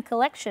found in a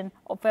collection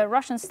of a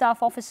Russian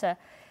staff officer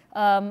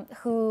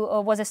who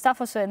was a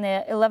staff officer in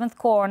the 11th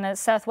Corps on the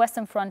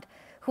Southwestern Front,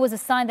 who was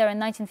assigned there in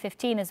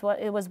 1915.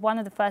 It was one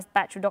of the first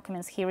batch of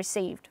documents he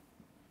received.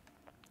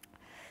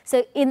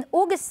 So in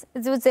August,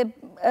 there was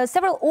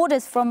several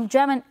orders from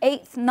German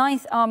 8th,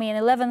 9th Army and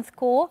 11th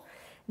Corps.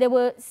 They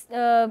were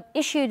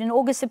issued in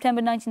August,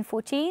 September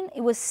 1914.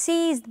 It was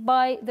seized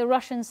by the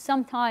Russians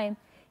sometime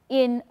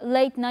in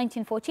late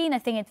 1914. I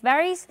think it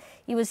varies.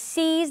 It was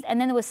seized and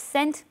then it was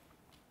sent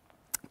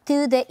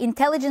to the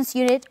intelligence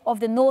unit of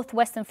the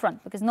Northwestern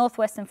Front, because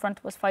Northwestern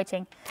Front was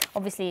fighting,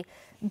 obviously,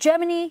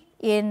 Germany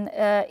in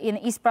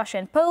East Prussia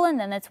and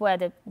Poland, and that's where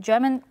the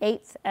German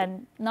 8th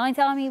and 9th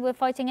Army were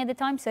fighting at the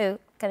time. So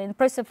kind of in the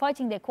process of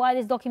fighting, they acquired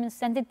these documents,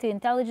 sent it to the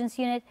intelligence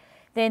unit.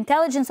 The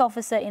intelligence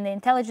officer in the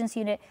intelligence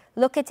unit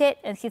look at it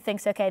and he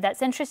thinks, okay,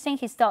 that's interesting.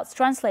 He starts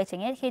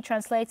translating it. He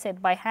translates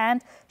it by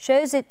hand,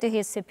 shows it to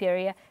his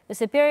superior. The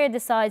superior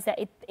decides that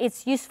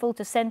it's useful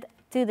to send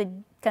to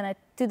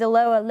the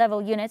lower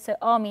level units, so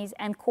armies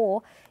and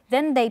corps.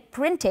 Then they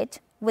print it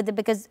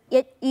because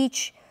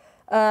each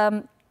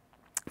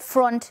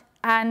front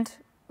and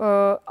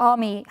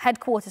army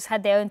headquarters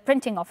had their own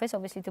printing office,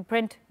 obviously, to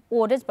print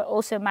orders, but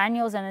also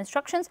manuals and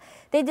instructions.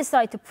 They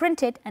decide to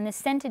print it and they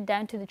sent it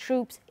down to the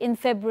troops in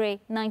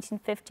February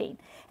 1915.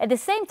 At the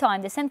same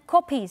time, they sent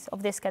copies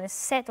of this kind of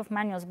set of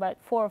manuals, about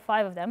 4 or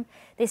 5 of them.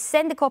 They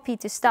send a copy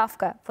to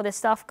Stavka for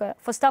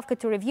Stavka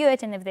to review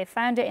it, and if they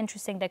found it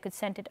interesting, they could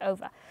send it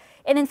over.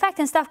 And in fact,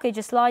 Stavka it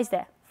just lies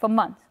there for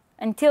months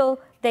until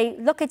they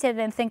look at it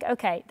and think,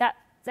 okay, that's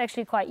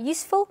actually quite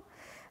useful.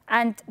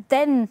 And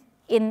then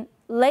in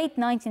late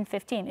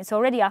 1915, it's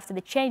already after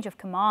the change of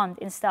command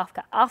in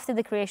Stavka, after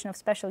the creation of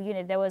special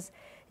unit that was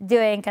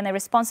doing kind of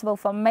responsible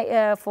for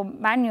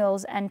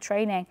manuals and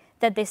training,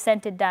 that they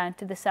sent it down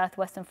to the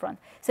Southwestern Front.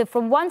 So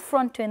from one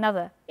front to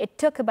another, it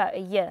took about a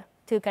year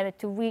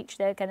to reach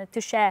there,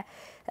 to share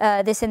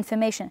this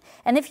information.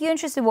 And if you're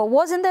interested in what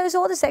was in those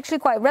orders, actually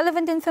quite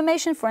relevant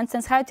information. For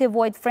instance, how to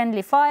avoid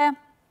friendly fire,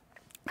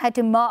 how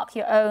to mark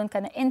your own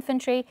kind of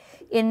infantry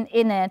in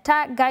an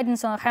attack,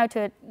 guidance on how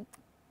to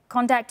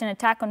conduct an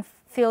attack on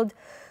field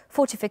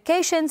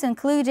fortifications,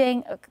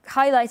 including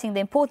highlighting the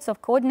importance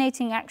of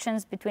coordinating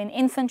actions between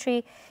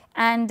infantry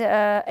and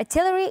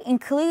artillery,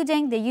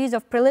 including the use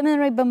of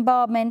preliminary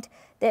bombardment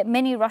that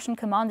many Russian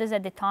commanders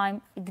at the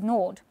time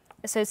ignored.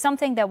 So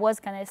something that was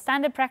kind of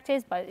standard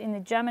practice in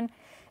the German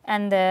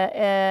and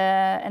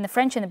the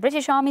French and the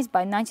British armies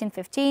by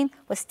 1915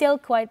 was still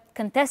quite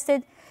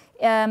contested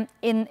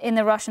in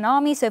the Russian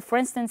army. So for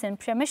instance, in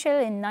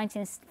Przemysl in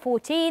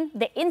 1914,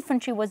 the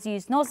infantry was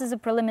used not as a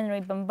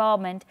preliminary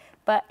bombardment,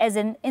 but as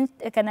an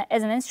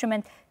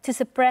instrument to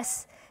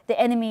suppress the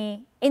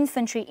enemy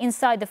infantry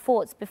inside the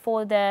forts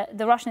before the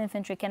Russian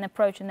infantry can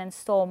approach and then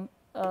storm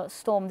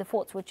the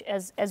forts, which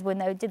as we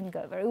know didn't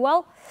go very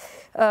well.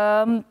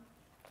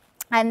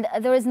 And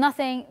there is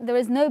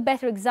no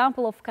better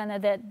example of kind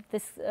of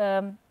this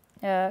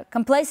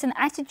complacent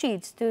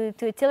attitudes to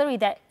artillery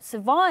that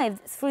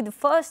survived through the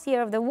first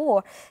year of the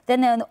war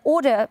than an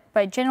order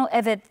by General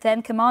Evert,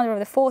 then commander of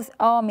the 4th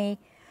Army,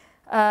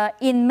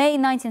 in May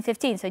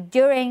 1915. So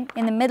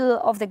in the middle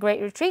of the Great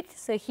Retreat.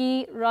 So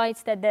he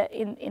writes that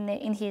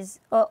in his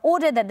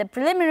order that the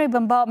preliminary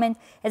bombardment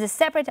as a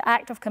separate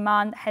act of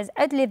command has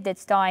outlived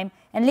its time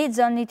and leads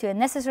only to a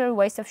necessary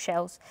waste of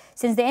shells,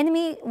 since the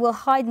enemy will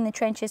hide in the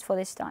trenches for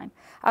this time.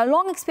 Our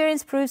long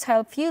experience proves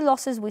how few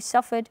losses we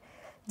suffered,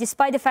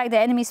 despite the fact the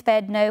enemy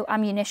spared no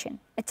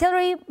ammunition.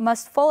 Artillery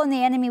must fall on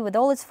the enemy with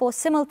all its force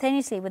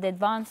simultaneously with the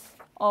advance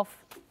of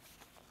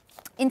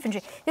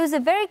infantry. It was a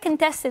very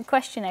contested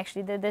question,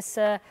 actually, this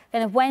kind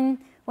of when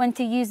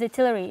to use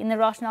artillery in the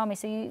Russian army.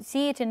 So you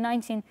see it in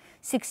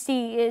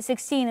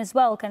 1916 as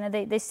well, kind of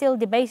they're still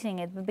debating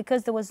it, but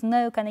because there was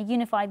no kind of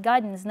unified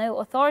guidance, no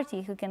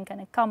authority who can kind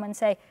of come and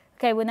say,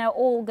 okay, we're now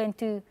all going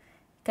to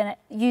kind of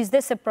use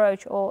this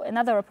approach or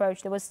another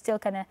approach. There was still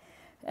kind of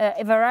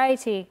a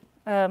variety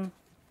of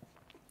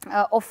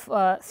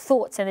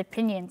thoughts and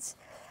opinions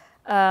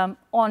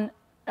on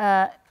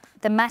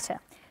the matter.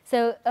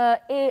 So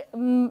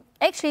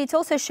actually it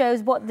also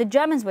shows what the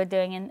Germans were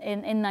doing in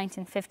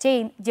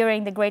 1915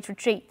 during the Great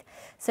Retreat.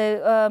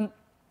 So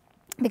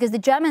because the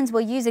Germans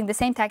were using the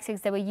same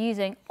tactics they were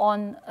using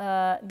on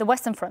the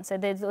Western Front. So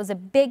there was a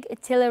big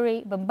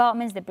artillery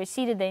bombardments that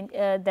preceded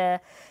the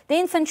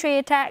infantry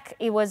attack.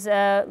 It was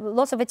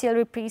lots of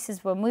artillery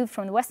pieces were moved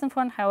from the Western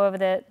Front. However,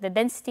 the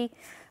density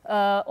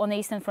on the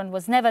Eastern Front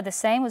was never the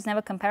same, was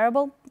never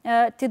comparable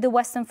to the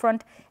Western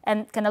Front,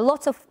 and kind of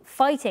lots of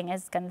fighting,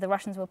 as kind of the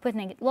Russians were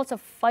putting it, lots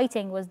of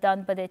fighting was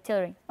done by the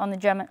artillery on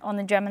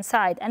the German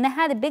side, and they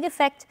had a big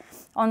effect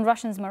on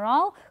Russians'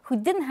 morale, who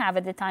didn't have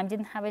at the time,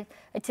 didn't have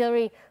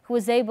artillery who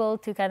was able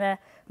to kind of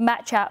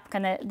match up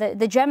kind of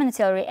the German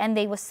artillery, and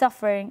they were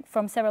suffering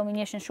from several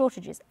munition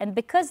shortages. And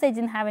because they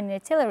didn't have any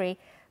artillery,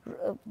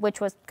 which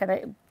was kind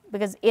of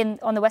because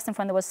on the Western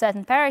Front there was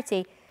certain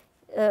parity.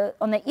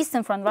 On the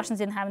Eastern Front, Russians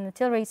didn't have an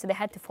artillery, so they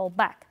had to fall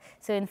back.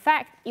 So in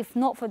fact, if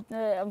not for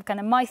kind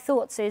of my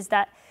thoughts is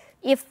that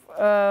if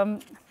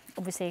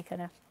obviously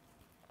kind of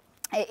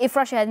if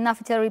Russia had enough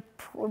artillery,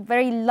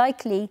 very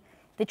likely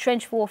the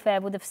trench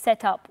warfare would have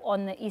set up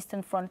on the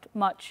Eastern Front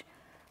much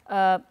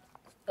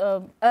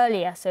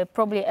earlier, so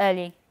probably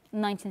early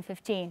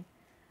 1915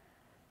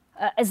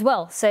 as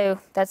well. So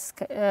that's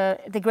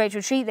the Great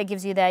Retreat. That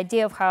gives you the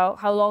idea of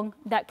how long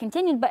that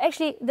continued. But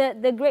actually,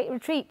 the Great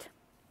Retreat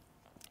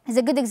is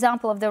a good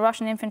example of the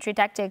Russian infantry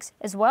tactics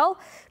as well,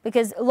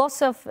 because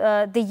lots of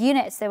the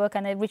units that were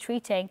kind of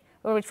retreating,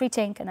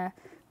 kind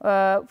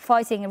of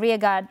fighting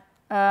rearguard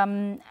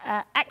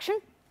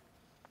action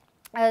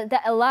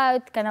that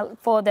allowed kind of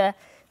for the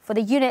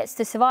units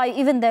to survive,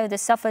 even though they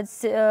suffered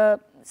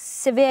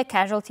severe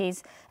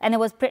casualties, and it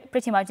was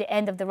pretty much the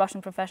end of the Russian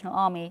professional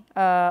army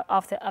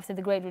after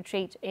the Great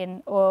Retreat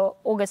in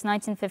August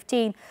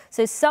 1915.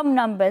 So some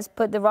numbers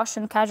put the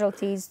Russian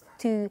casualties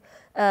to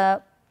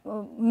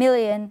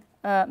million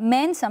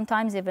men,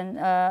 sometimes even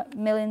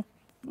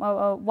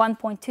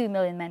 1.2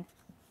 million men.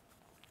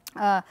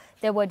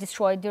 They were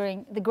destroyed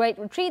during the Great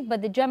Retreat,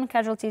 but the German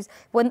casualties,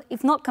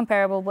 if not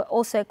comparable, were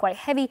also quite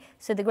heavy.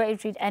 So the Great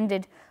Retreat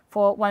ended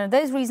for one of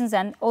those reasons,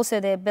 and also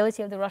the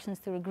ability of the Russians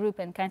to regroup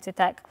and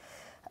counterattack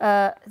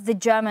the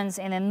Germans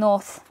in the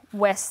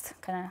northwest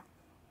kind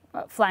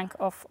of flank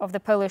of the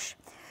Polish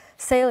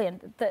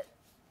salient.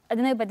 I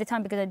don't know by the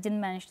time because I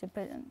didn't manage to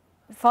put in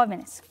 5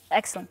 minutes.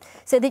 Excellent.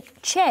 So the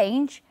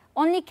change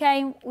only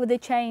came with the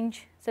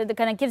change. So that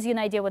kind of gives you an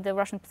idea what the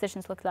Russian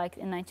positions looked like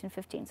in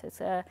 1915. So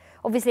it's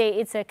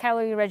obviously it's a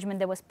cavalry regiment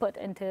that was put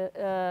into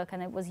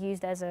kind of was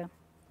used as an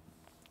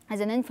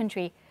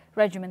infantry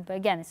regiment, but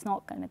again, it's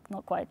not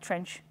quite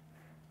trench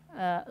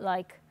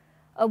like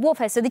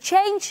warfare. So the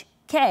change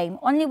came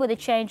only with the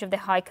change of the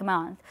high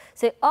command.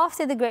 So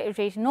after the Great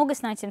Retreat in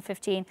August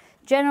 1915,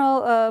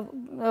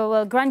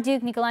 Grand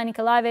Duke Nikolai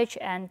Nikolaevich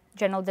and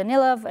General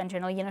Danilov and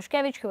General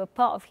Yanushkevich, who were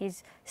part of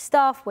his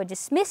staff, were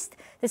dismissed.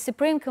 The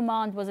supreme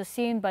command was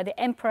assumed by the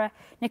Emperor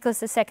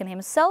Nicholas II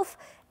himself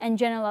and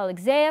General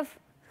Alexeyev,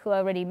 who I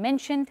already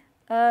mentioned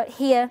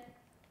here.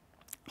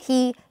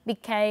 He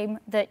became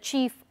the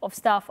chief of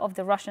staff of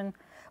the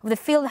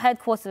field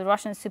headquarters of the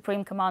Russian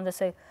Supreme Commander.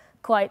 So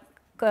quite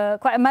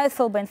a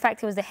mouthful, but in fact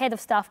he was the head of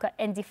staff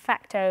and de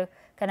facto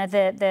kind of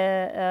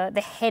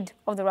the head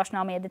of the Russian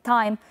army at the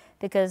time,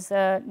 because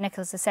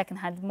Nicholas II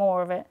had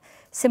more of a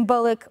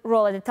symbolic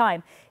role at the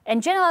time.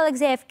 And General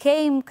Alexeyev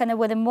came kind of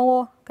with a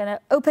more kind of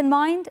open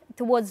mind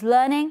towards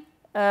learning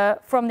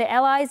from the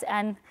Allies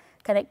and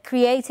kind of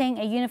creating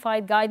a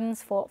unified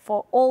guidance for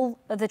all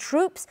of the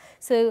troops.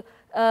 So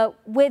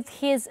with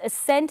his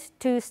ascent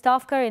to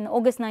Stavka in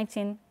August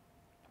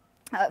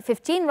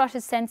 1915,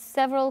 Russia sent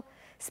several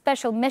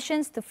special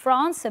missions to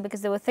France,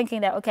 because they were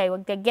thinking that, okay,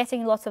 well, they're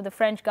getting lots of the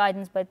French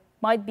guidance, but it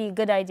might be a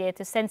good idea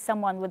to send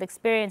someone with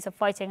experience of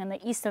fighting on the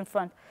Eastern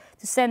Front,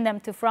 to send them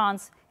to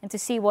France and to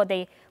see what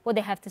they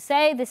have to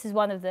say. This is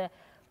one of the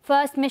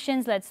first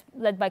missions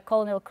led by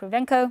Colonel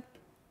Krivenko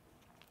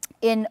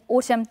in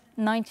autumn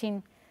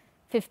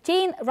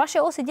 1915.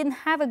 Russia also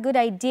didn't have a good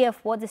idea of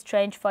what this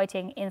trench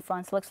fighting in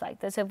France looks like.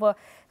 So for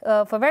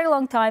a very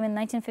long time in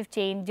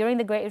 1915, during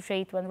the Great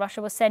Retreat, when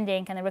Russia was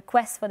sending kind of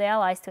requests for the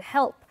Allies to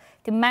help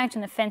to mount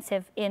an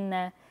offensive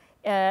in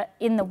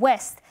the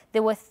West,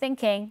 they were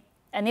thinking,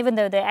 and even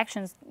though the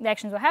actions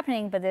were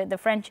happening, but the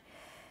French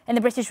and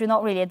the British were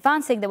not really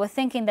advancing, they were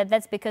thinking that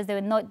that's because they were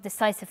not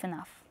decisive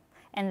enough,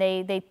 and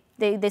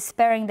they're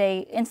sparing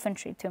the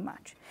infantry too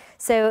much.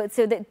 So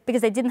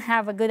because they didn't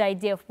have a good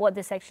idea of what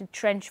this actual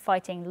trench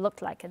fighting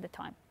looked like at the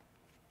time.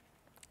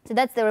 So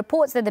that's the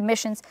reports that the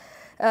missions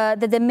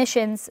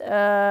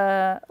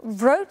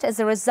wrote as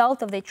a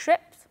result of their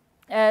trips.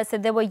 So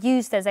they were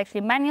used as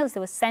actually manuals.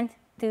 They were sent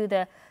to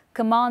the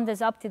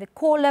commanders up to the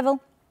corps level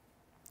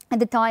at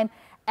the time.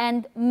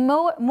 And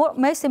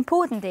most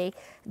importantly,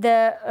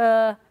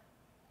 at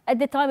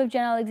the time of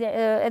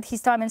at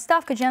his time in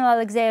Stavka,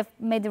 General Alexeyev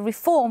made a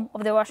reform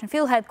of the Russian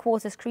field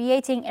headquarters,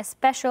 creating a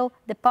special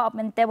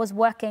department that was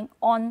working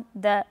on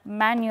the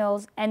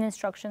manuals and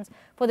instructions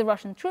for the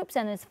Russian troops.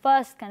 And his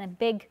first kind of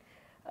big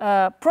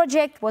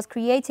project was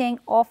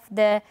creating of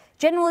the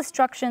general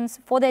instructions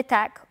for the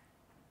attack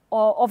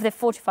of the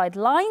fortified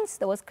lines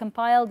that was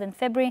compiled in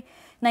February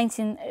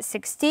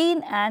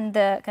 1916 and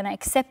kind of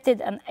accepted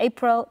in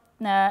April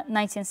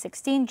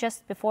 1916,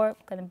 just before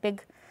kind of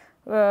big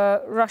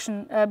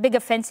big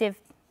offensive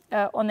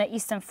on the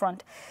Eastern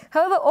Front.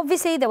 However,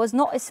 obviously there was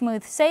not a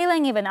smooth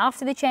sailing even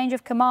after the change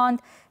of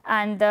command,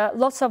 and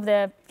lots of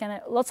the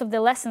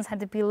lessons had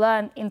to be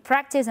learned in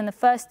practice. And the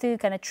first two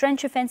kind of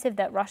trench offensive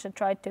that Russia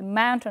tried to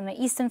mount on the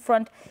Eastern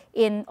Front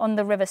on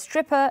the river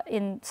Stripa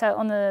in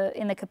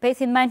the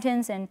Carpathian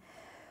Mountains in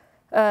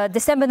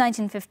December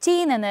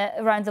 1915, and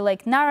around the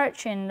Lake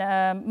Narach in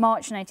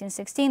March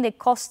 1916, they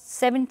cost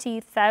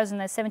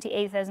 70,000 and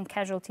 78,000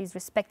 casualties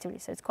respectively.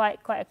 So it's quite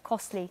a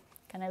costly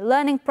kind of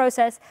learning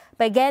process.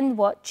 But again,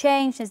 what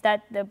changed is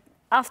that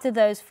after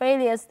those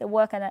failures, there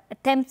were kind of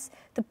attempts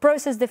to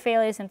process the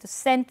failures and to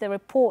send the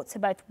reports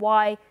about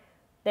why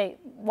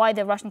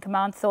the Russian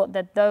command thought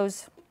that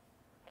those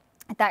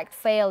attacks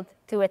failed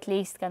to at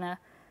least kind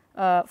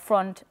of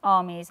front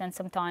armies and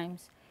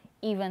sometimes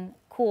even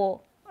corps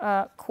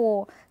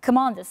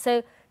commanders.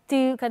 So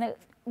to kind of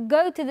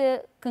go to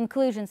the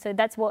conclusion, so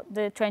that's what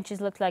the trenches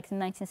looked like in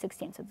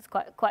 1916. So it's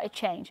quite a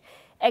change.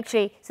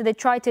 Actually, so they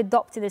tried to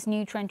adopt to this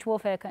new trench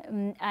warfare,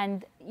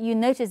 and you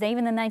notice that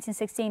even in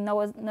 1916,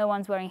 no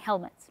one's wearing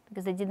helmets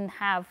because they didn't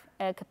have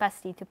a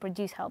capacity to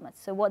produce helmets.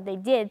 So what they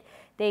did,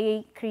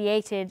 they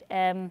created,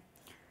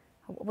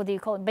 what do you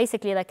call it?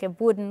 Basically like a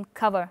wooden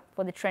cover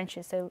for the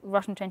trenches. So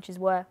Russian trenches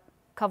were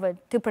covered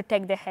to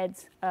protect their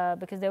heads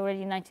because they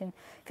already in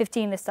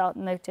 1915 they start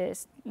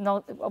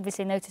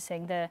obviously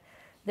noticing the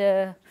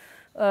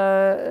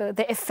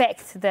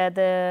effect that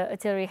the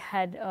artillery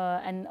had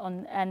and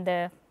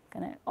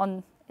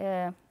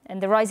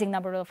the rising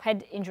number of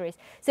head injuries.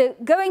 So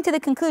going to the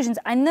conclusions,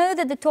 I know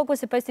that the talk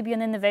was supposed to be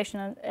on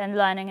innovation and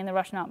learning in the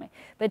Russian army,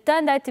 but it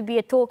turned out to be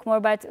a talk more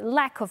about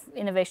lack of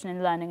innovation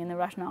and learning in the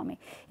Russian army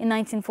in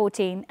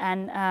 1914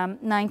 and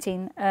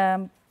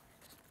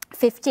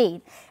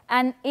 1915.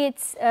 And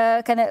it's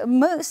kind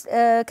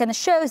of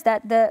shows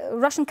that the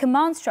Russian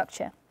command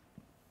structure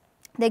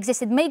that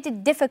existed made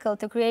it difficult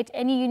to create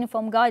any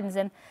uniform guidance.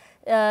 And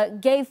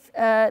gave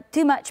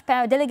too much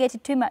power,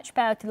 delegated too much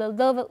power to the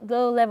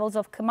low levels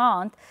of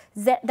command,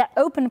 that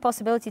opened the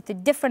possibility to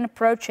different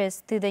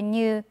approaches to the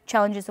new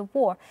challenges of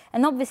war.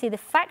 And obviously the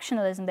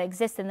factionalism that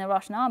existed in the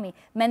Russian army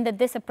meant that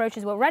these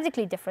approaches were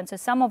radically different. So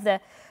some of the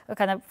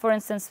kind of, for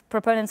instance,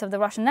 proponents of the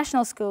Russian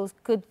national schools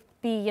could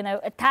be,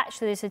 attached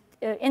to these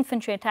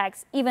infantry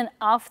attacks even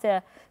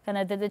after kind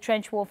of the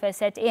trench warfare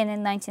set in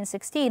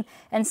 1916,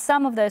 and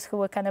some of those who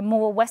were kind of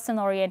more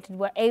Western-oriented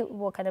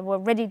were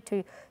ready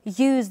to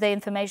use the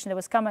information that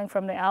was coming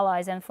from the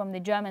Allies and from the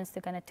Germans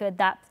to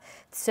adapt.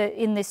 So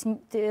in this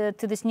to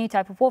this new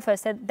type of warfare,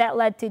 so that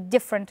led to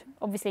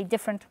obviously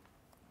different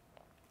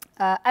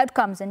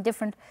outcomes and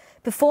different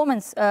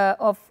performance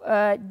of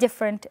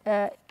different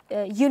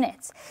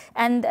units.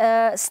 And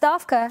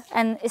Stavka,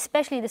 and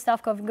especially the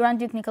Stavka of Grand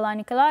Duke Nikolai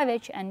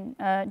Nikolaevich and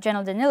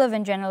General Danilov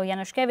and General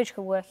Yanushkevich,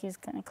 who were his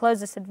kind of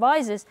closest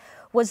advisors,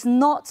 was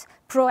not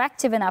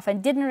proactive enough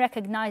and didn't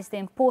recognize the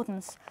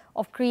importance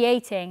of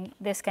creating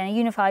this kind of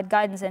unified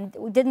guidance, and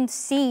didn't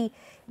see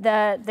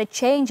the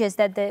changes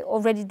that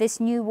this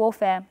new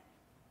warfare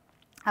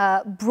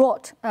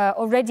brought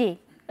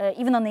already.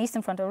 Even on the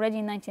Eastern Front, already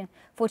in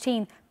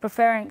 1914,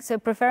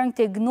 preferring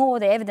to ignore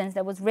the evidence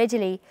that was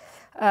readily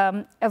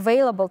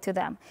available to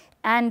them.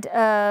 And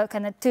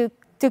to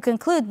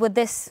conclude with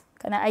this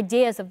kind of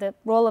ideas of the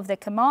role of the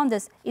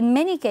commanders, in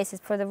many cases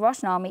for the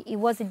Russian army, it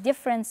was a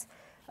difference.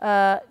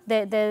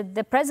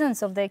 The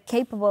presence of the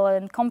capable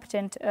and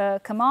competent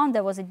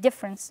commander was a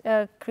difference,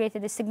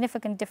 created a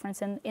significant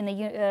difference in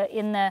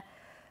the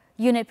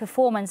unit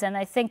performance. And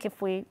I think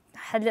if we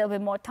had a little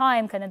bit more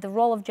time, the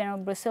role of General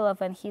Brusilov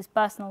and his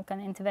personal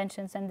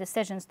interventions and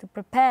decisions to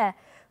prepare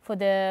for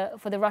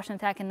the Russian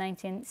attack in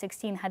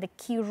 1916 had a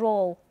key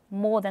role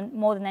more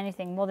than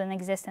anything, more than the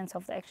existence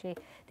of the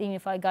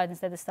unified guidance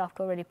that the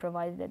Stavka already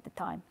provided at the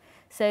time.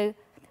 So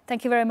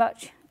thank you very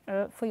much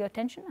for your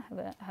attention.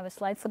 I have a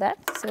slide for that,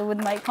 so with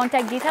my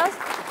contact details,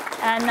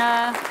 and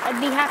I'd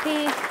be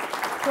happy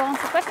to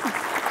answer questions.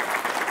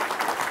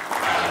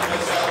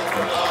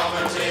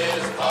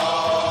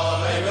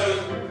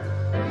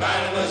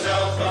 Mademoiselle,